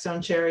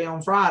Blackstone Cherry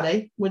on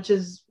Friday, which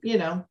is,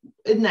 in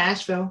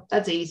Nashville.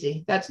 That's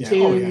easy. That's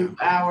 2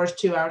 hours,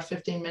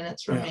 15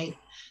 minutes for me.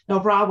 No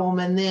problem.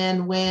 And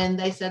then when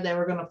they said they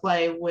were going to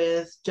play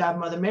with Jive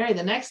Mother Mary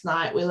the next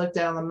night, we looked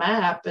down the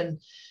map, and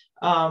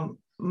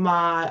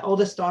my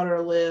oldest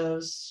daughter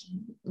lives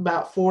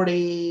about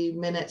 40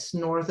 minutes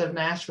north of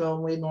Nashville,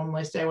 and we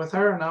normally stay with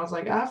her. And I was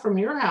like, from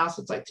your house,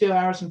 it's like 2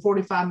 hours and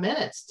 45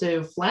 minutes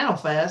to Flannel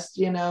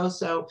Fest,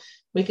 so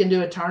we can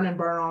do a turn and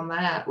burn on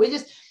that.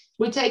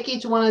 We take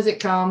each one as it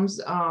comes.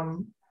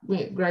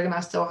 Greg and I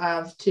still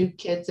have 2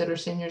 kids that are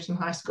seniors in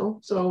high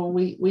school. So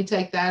we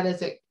take that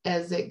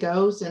as it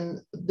goes.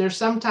 And there's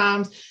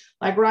sometimes,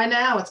 like right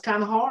now, it's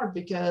kind of hard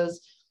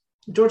because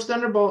Georgia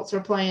Thunderbolts are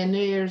playing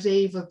New Year's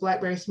Eve with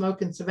Blackberry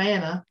Smoke in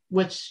Savannah,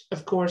 which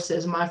of course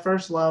is my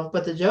first love,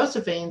 but the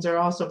Josephines are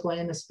also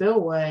playing the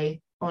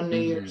Spillway on New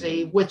Year's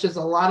Eve, which is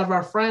a lot of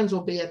our friends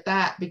will be at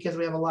that because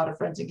we have a lot of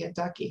friends in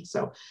Kentucky.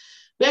 So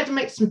we have to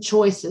make some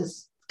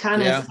choices.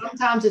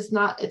 Sometimes it's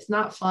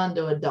not fun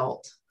to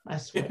adult, I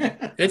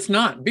swear. It's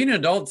not. Being an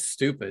adult's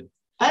stupid.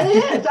 It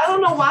is. I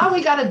don't know why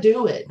we got to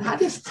do it.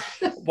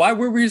 Why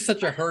were we in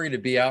such a hurry to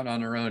be out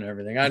on our own and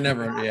everything? I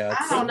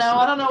don't know.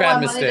 I don't know why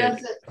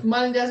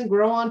money doesn't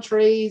grow on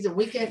trees and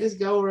we can't just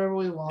go wherever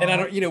we want.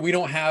 And we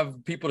don't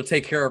have people to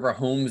take care of our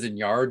homes and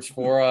yards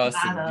for us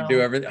and do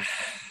everything.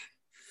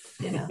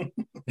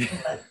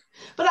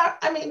 But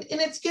I mean, and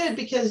it's good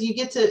because you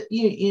get to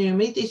you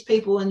meet these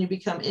people and you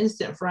become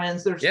instant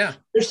friends.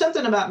 There's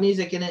something about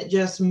music and it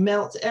just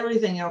melts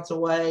everything else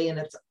away, and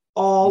it's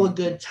all a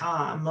good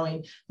time. I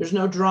mean, there's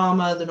no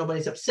drama,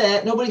 nobody's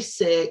upset, nobody's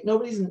sick,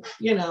 nobody's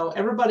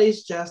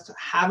everybody's just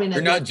having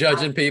You're not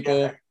judging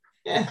people.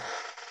 Yeah.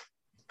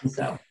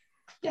 So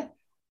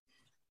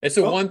it's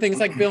the one thing.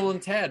 It's like Bill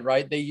and Ted,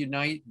 right? They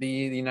unite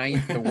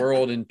the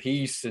world in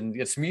peace, and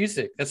it's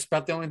music. That's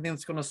about the only thing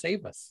that's going to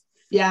save us.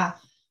 Yeah.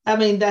 I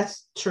mean,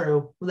 that's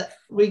true.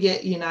 We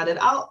get united.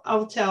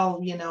 I'll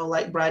tell,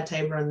 like Brad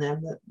Tabor and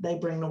them, that they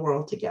bring the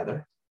world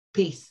together.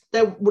 Peace.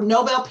 The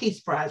Nobel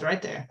Peace Prize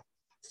right there.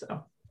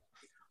 So,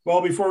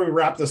 well, before we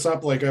wrap this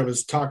up, like I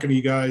was talking to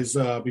you guys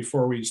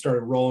before we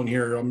started rolling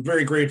here, I'm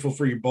very grateful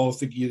for you both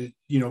to get,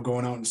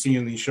 going out and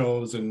seeing these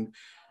shows and,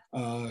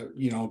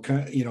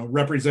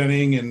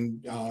 representing,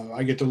 and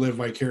I get to live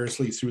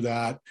vicariously through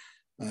that.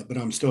 But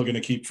I'm still going to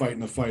keep fighting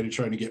the fight of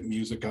trying to get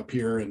music up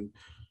here and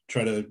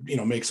try to,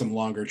 make some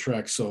longer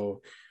treks.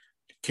 So,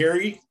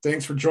 Carrie,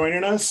 thanks for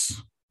joining us.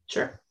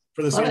 Sure.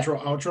 For this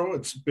outro.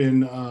 It's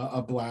been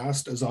a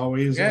blast as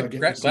always. Yeah,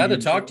 glad to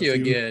talk to you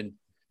again.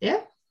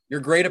 Yeah. You're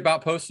great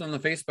about posting on the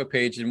Facebook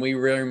page, and we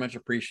very much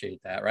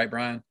appreciate that. Right,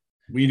 Brian?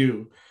 We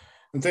do.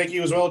 And thank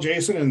you as well,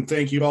 Jason. And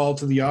thank you all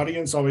to the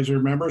audience. Always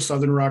remember,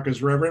 Southern rock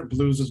is reverent,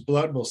 blues is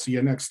blood. We'll see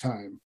you next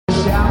time.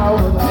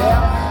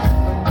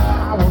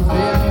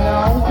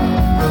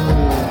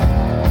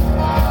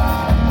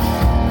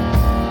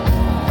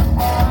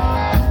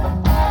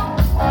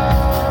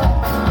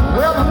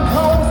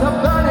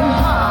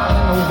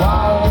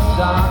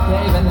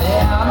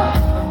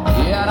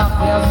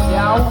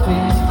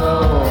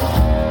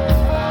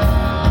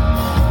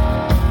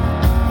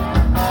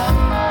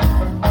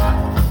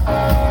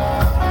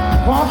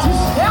 Won't you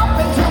step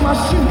into my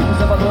shoes,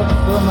 have a look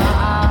through my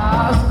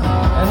eyes,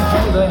 and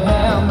hold the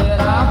hand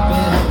that I've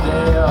been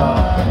dealt.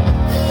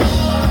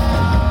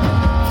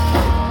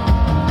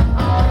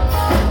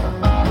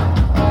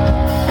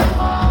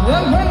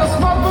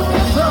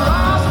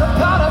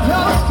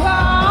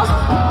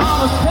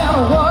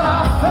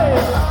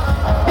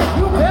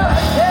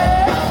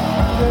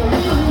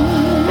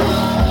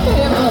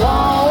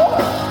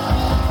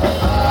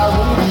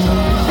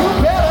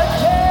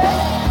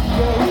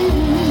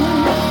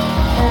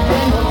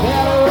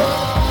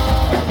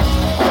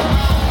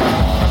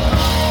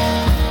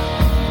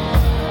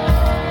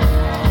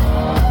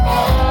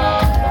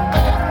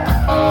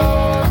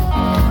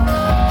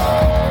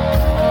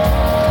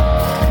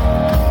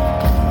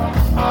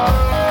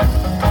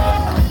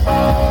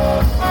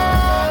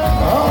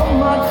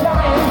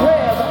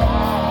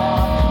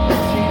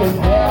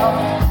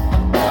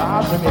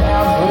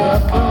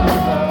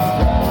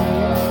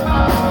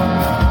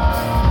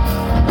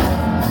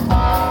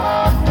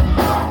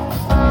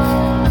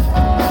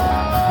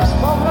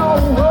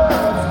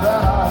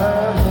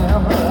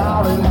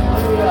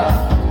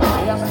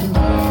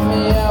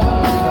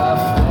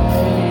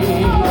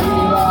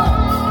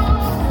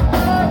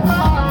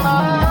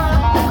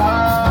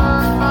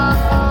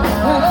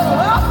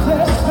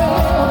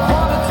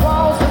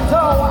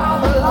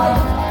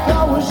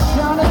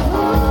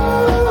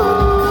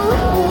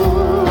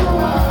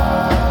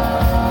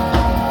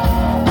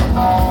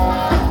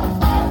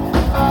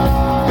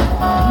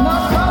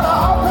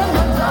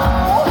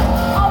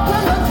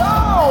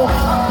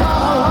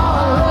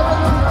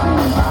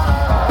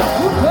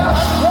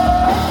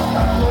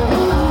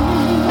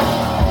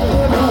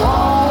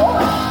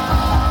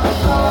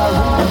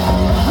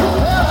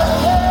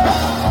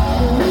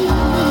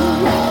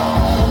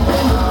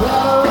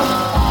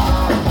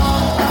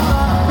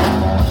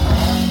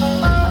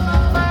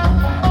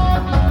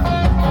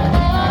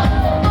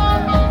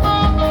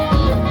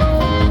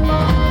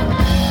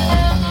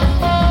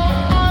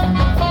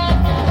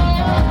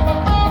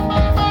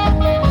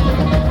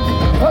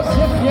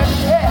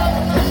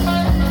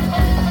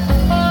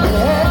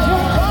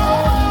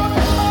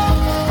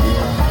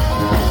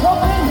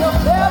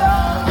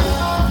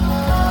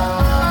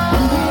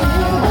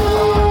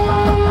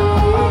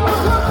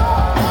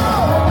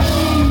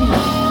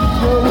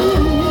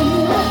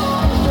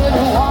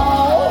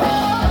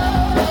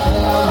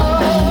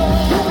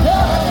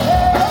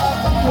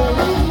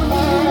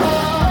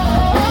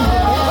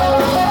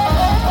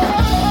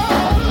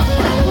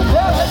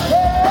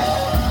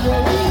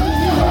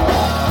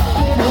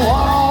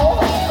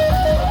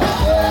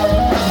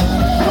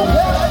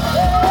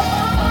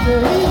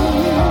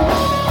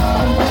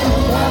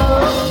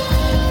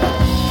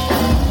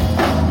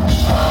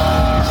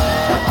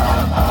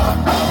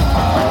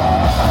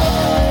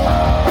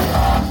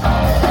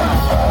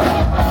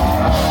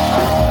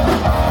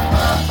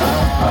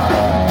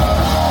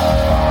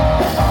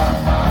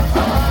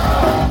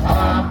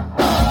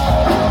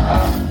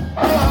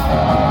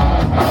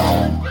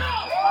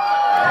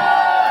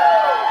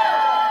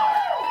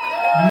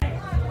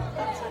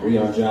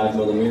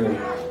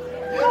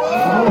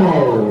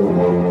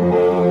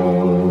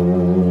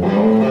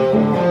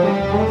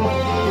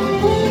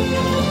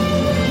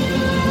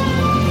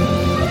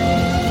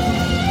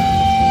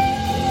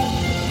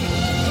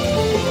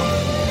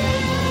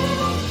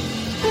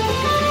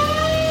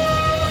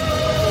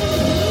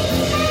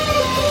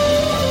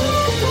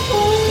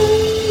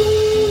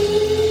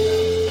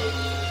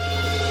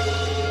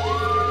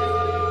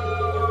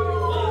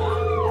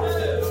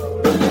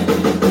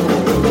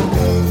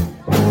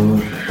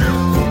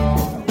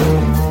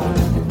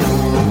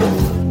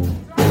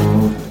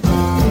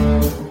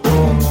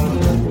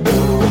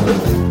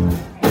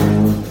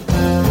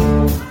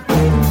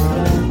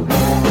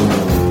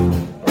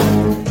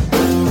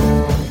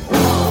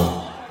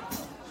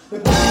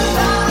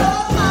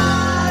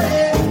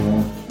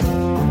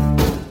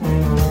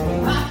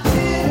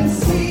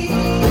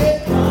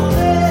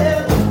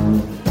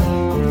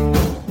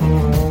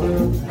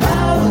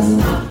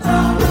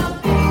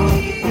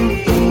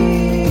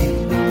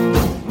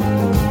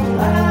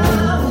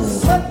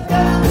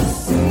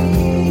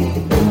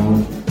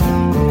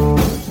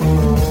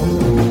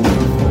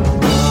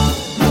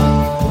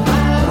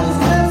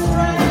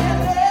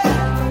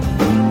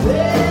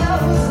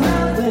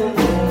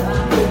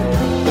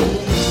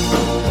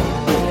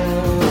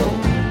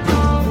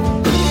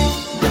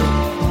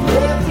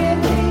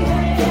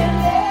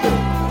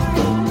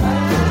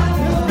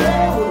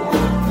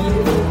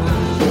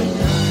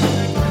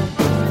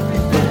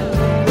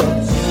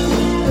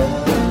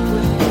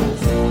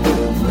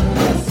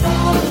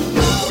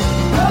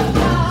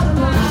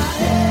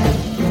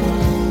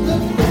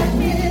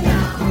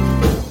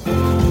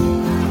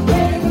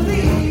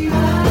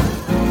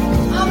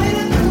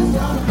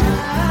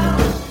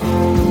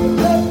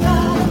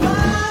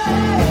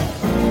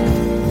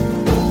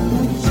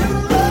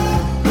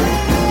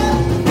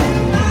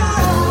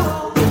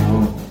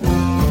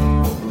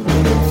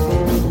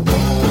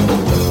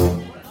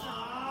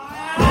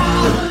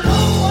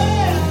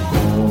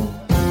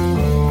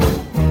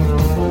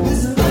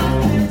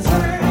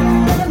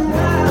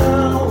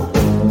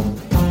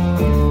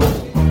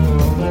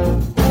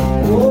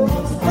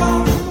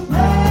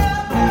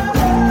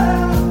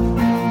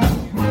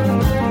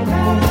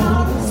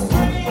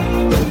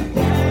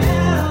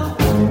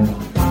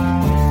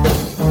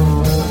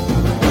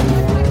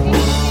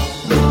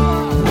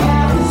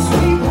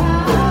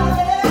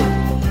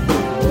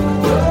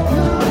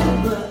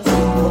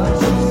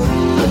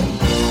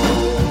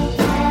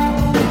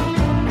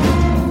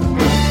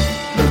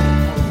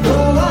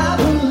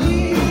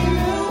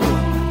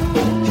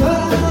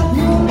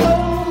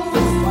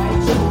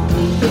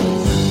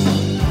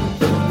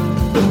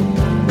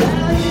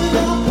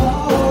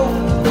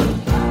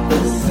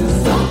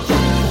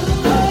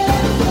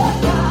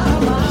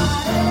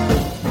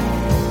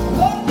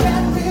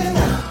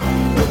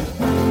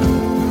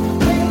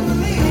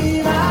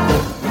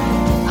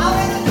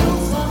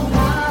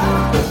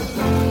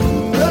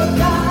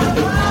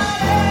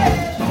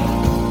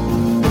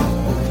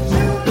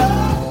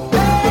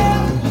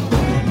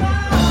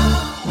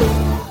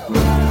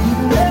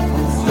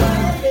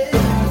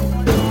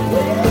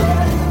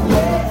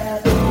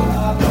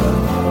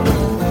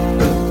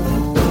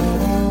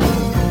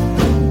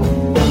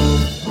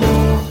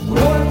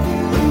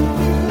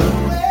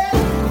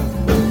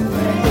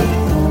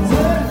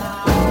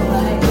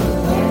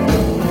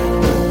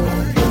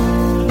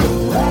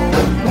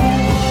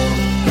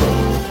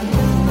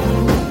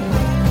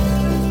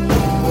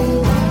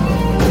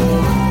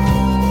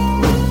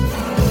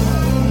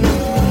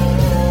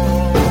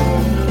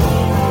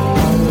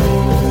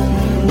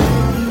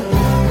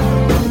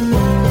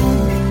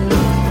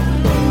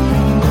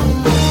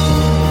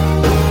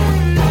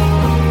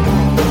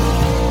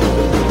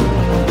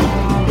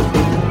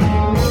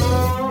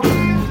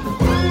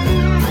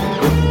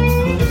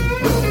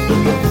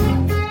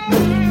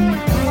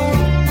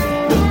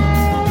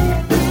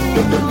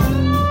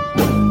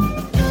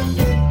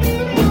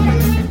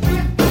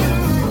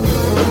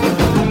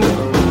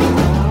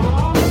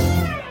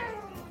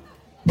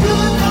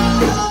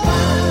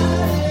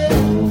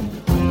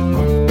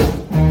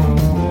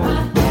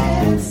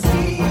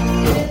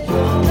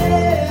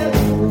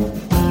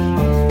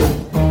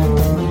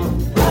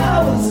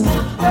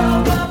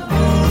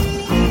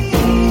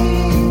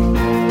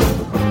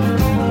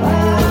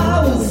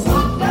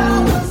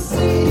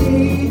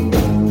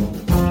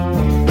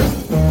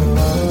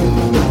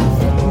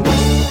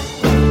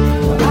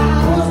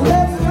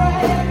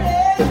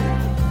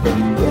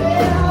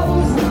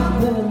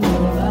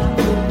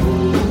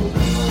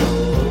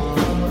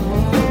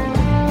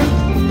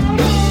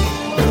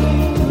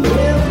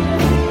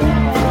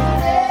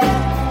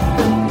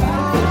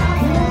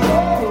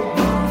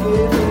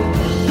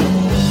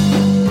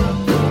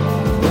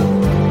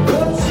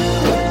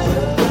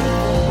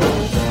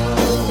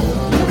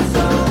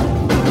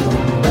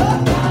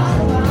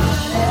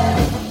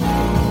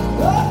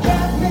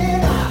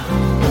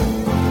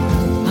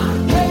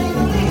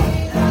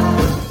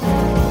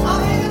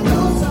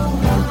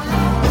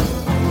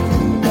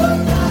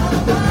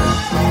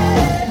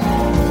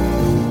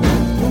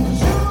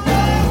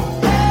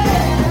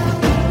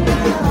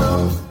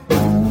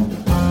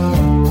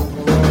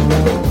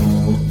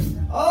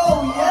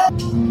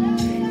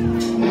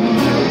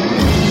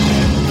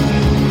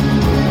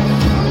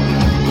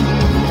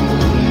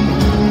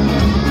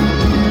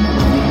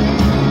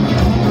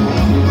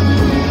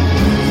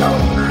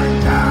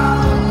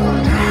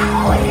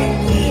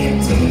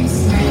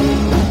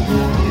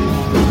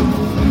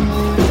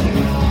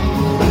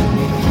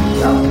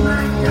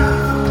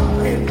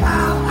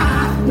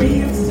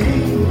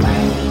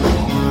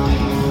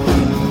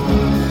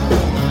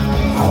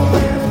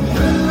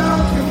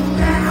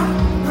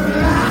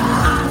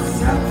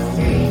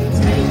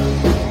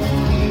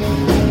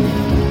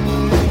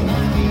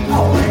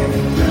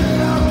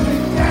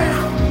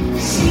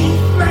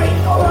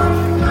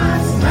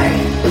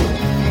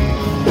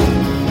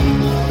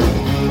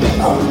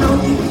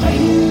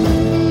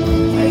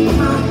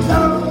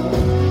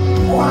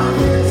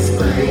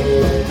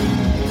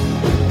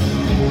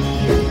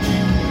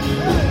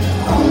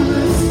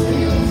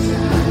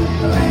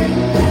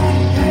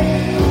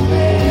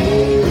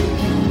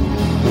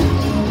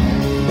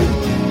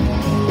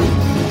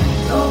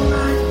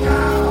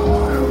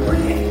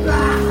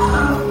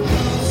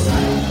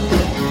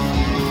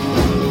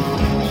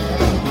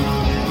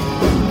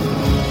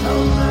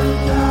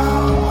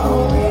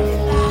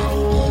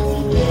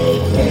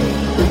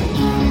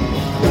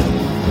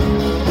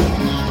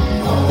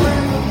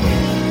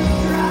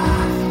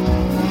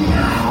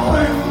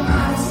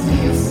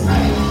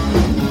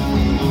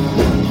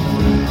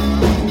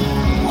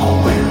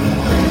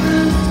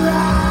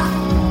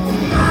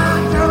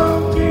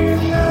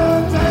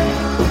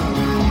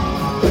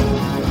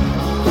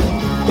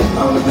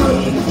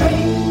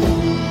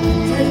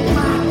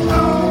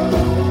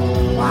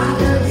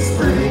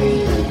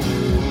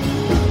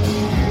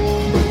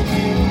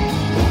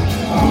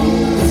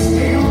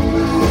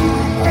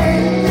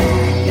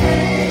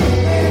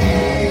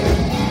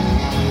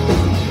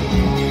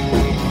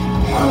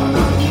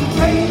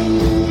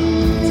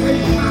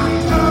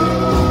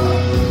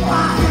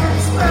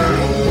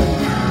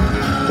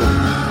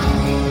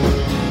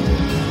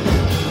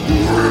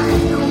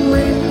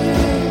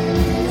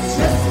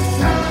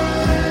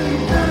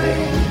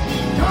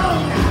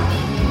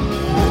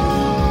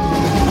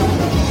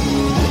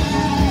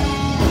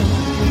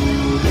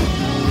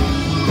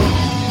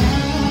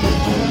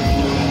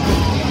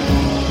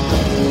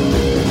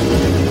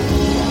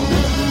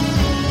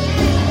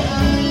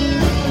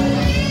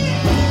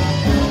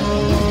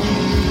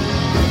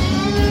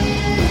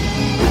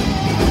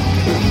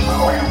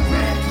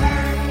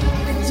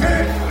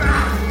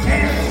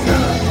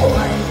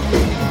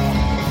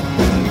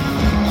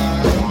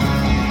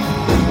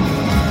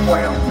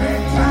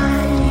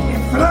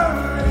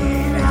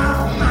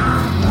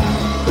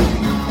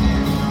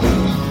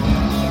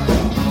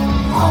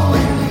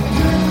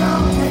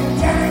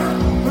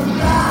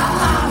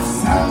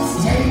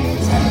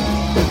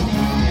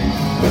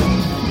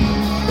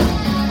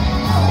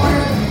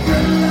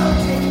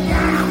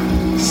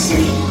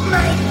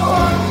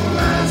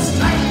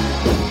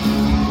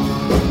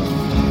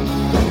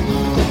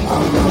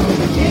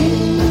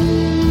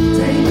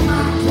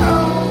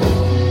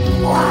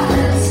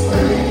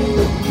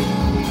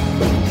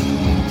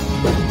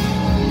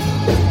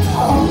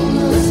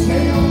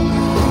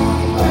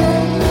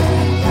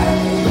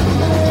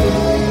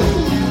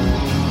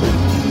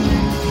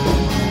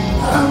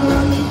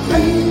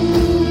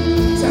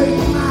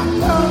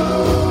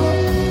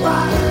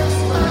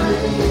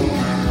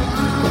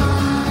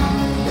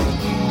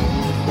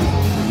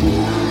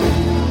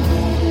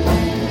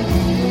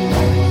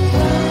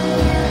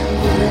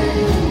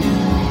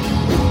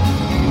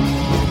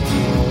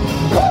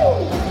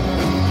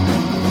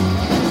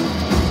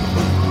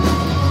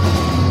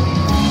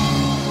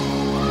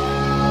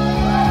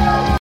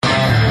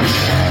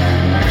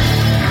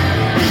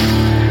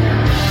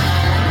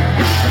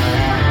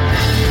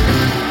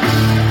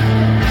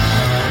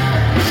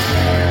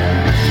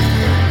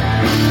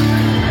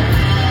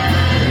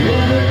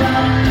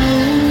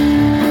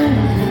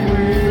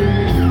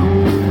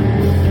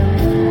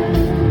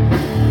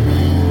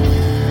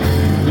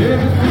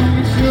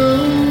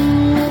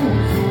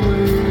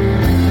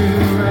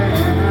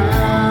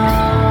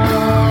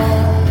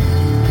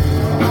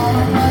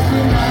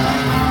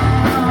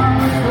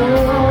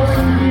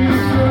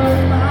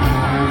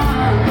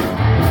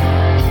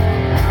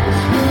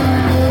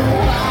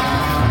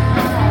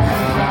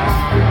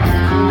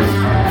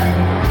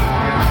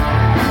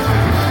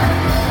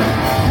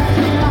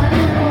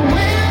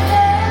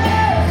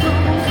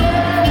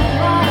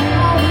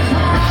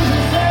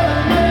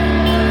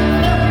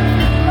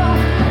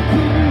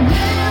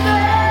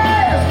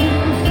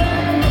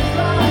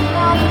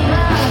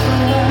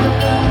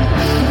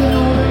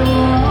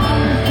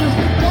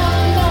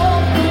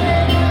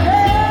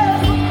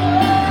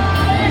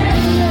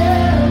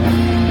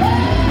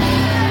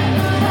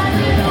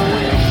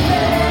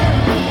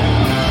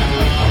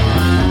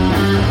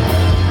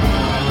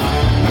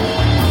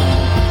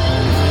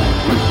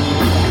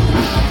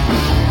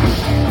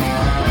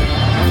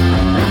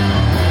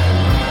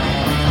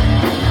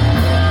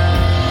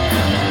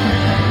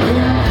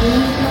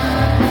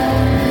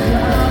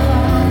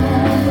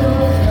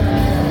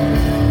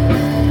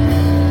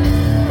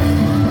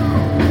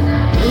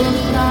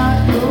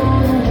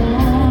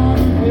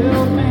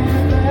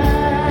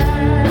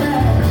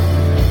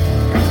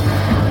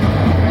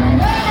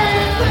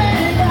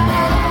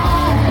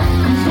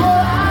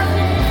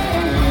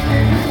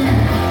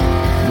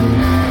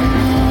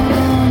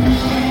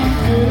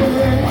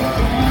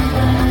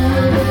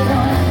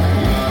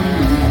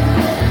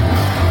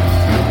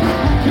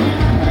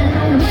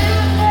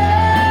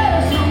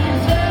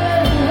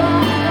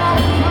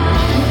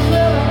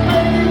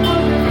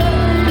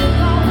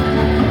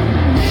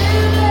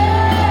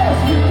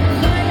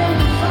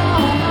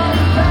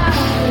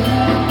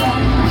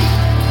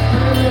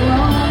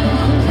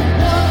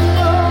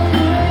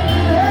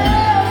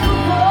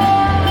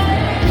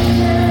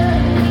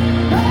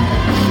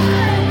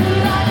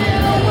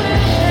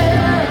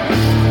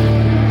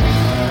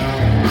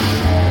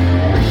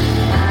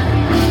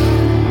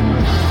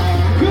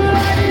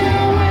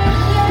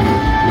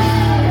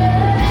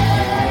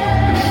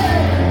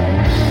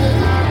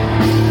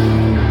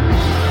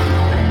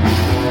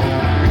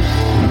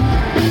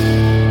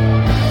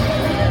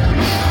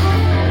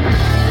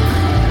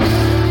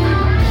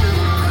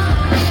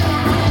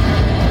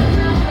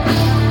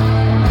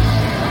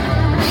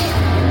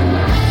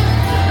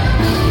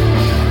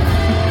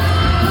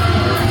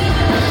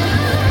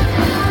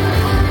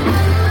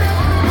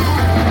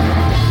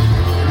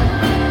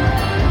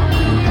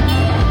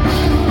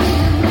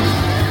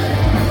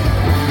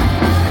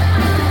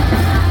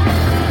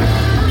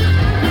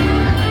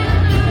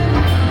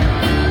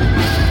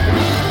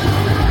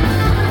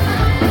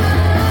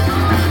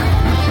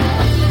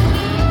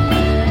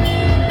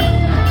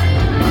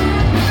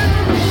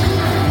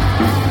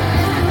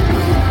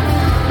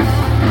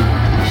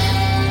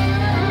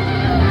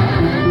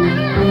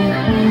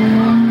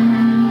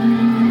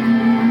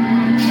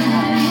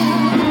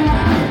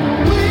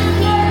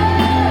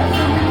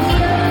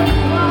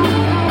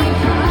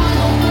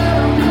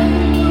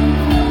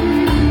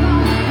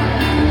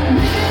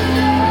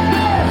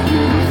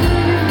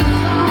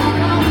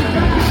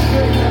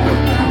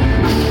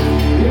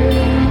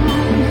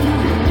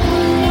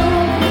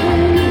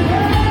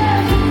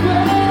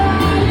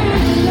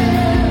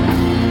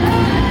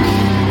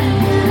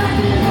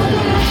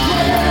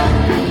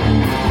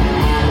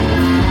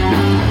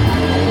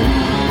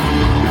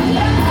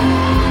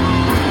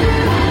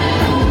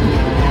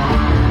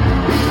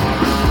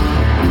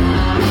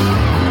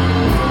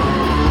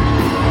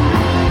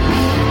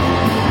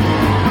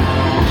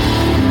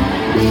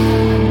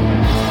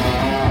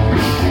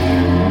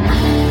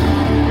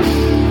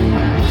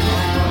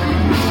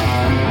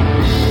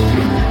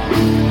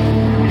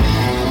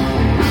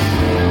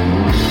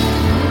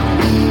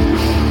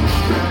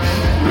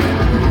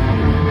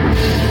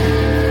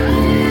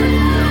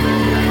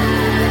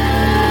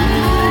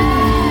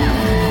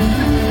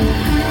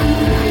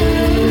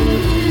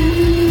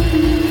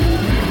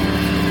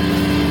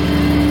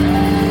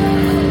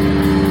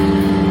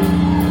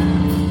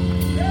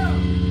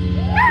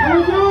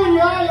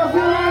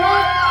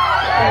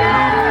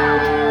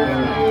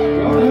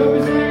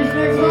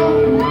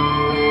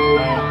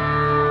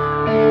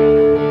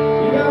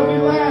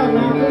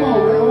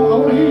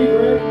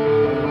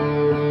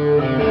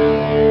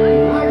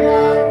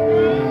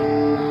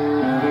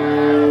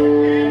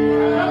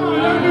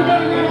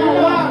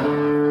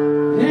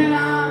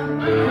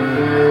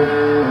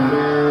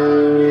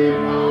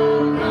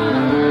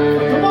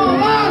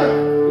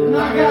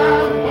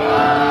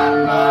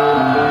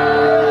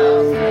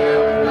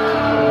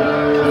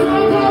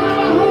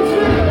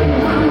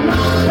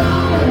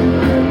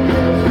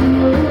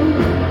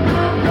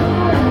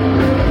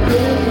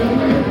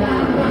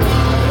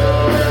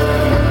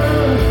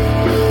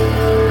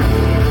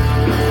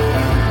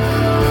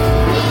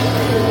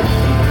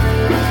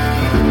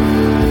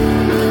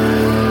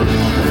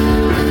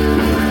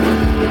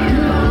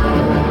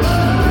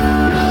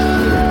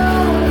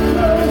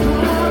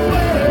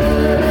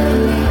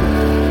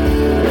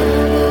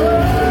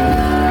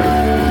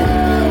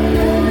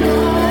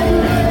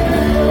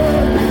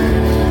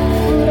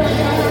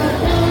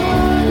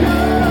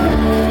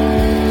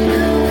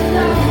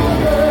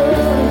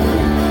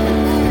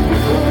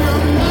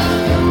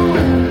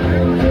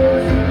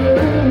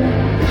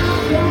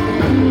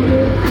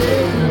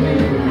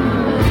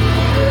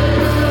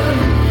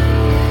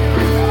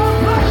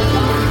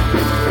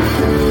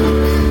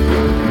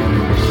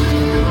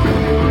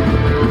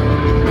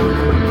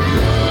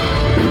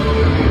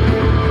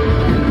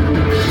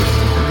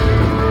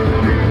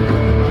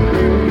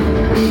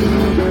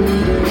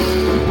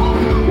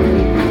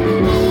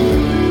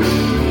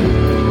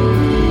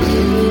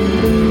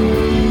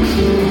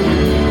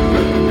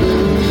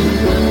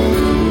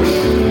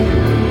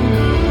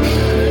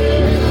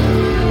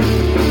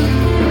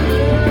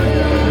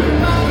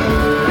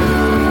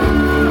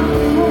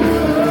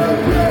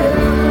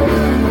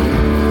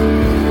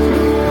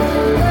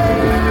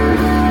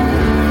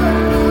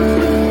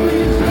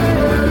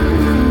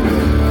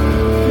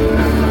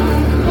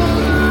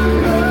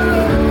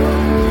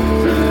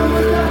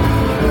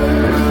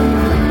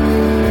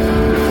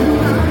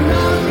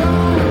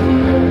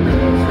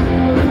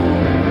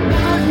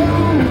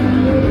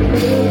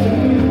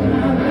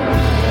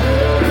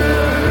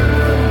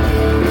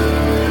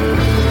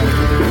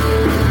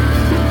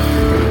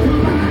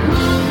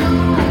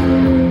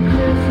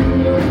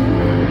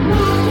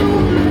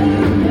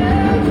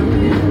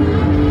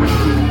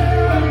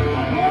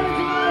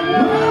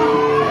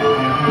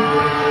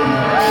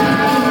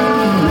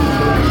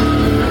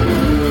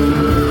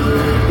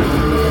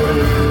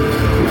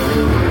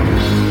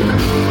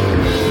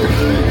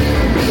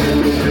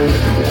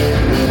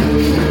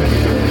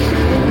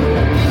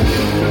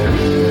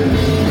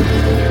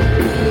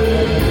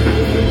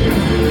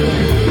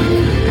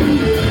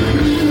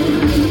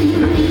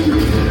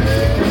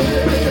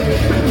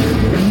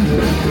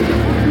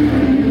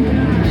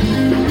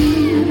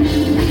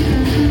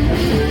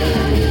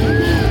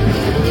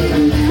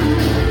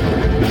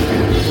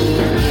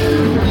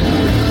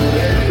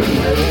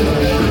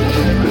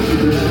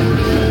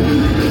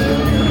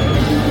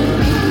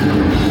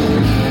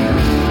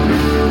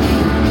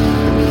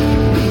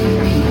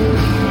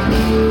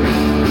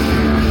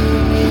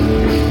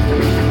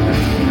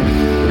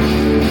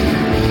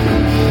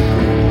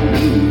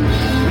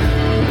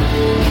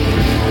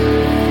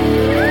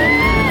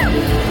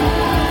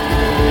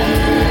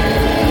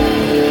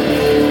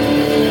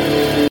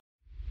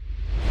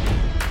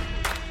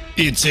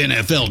 It's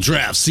NFL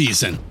draft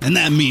season, and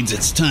that means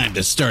it's time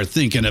to start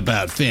thinking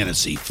about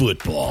fantasy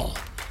football.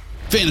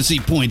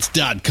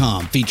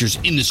 FantasyPoints.com features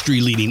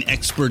industry-leading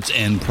experts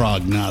and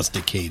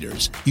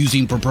prognosticators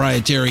using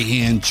proprietary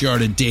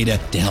hand-charted data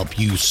to help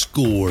you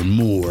score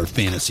more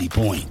fantasy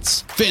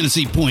points.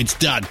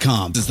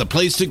 FantasyPoints.com is the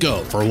place to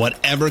go for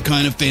whatever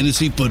kind of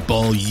fantasy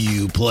football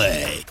you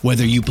play.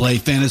 Whether you play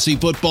fantasy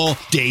football,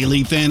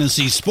 daily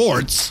fantasy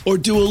sports, or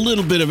do a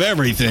little bit of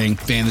everything,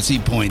 Fantasy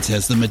Points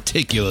has the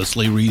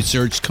meticulously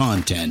researched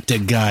content to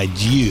guide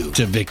you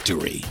to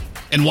victory.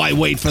 And why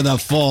wait for the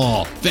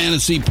fall?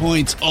 Fantasy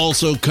Points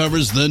also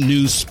covers the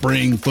new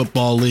spring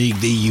football league,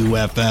 the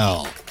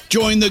UFL.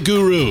 Join the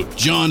guru,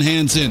 John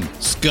Hansen,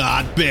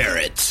 Scott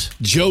Barrett,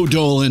 Joe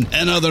Dolan,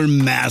 and other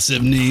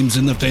massive names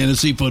in the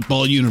fantasy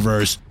football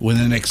universe with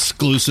an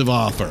exclusive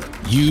offer.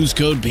 Use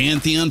code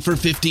Pantheon for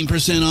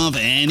 15% off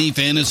any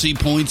Fantasy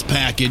Points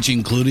package,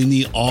 including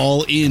the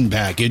all-in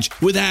package,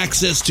 with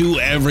access to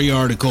every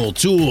article,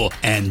 tool,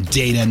 and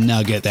data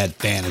nugget that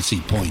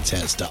Fantasy Points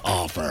has to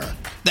offer.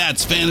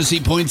 That's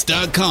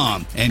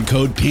FantasyPoints.com and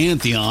code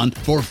Pantheon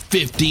for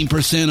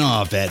 15%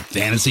 off at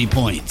Fantasy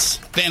Points.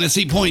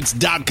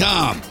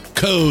 FantasyPoints.com,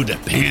 code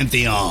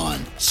Pantheon.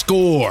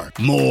 Score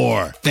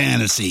more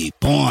fantasy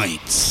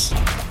points.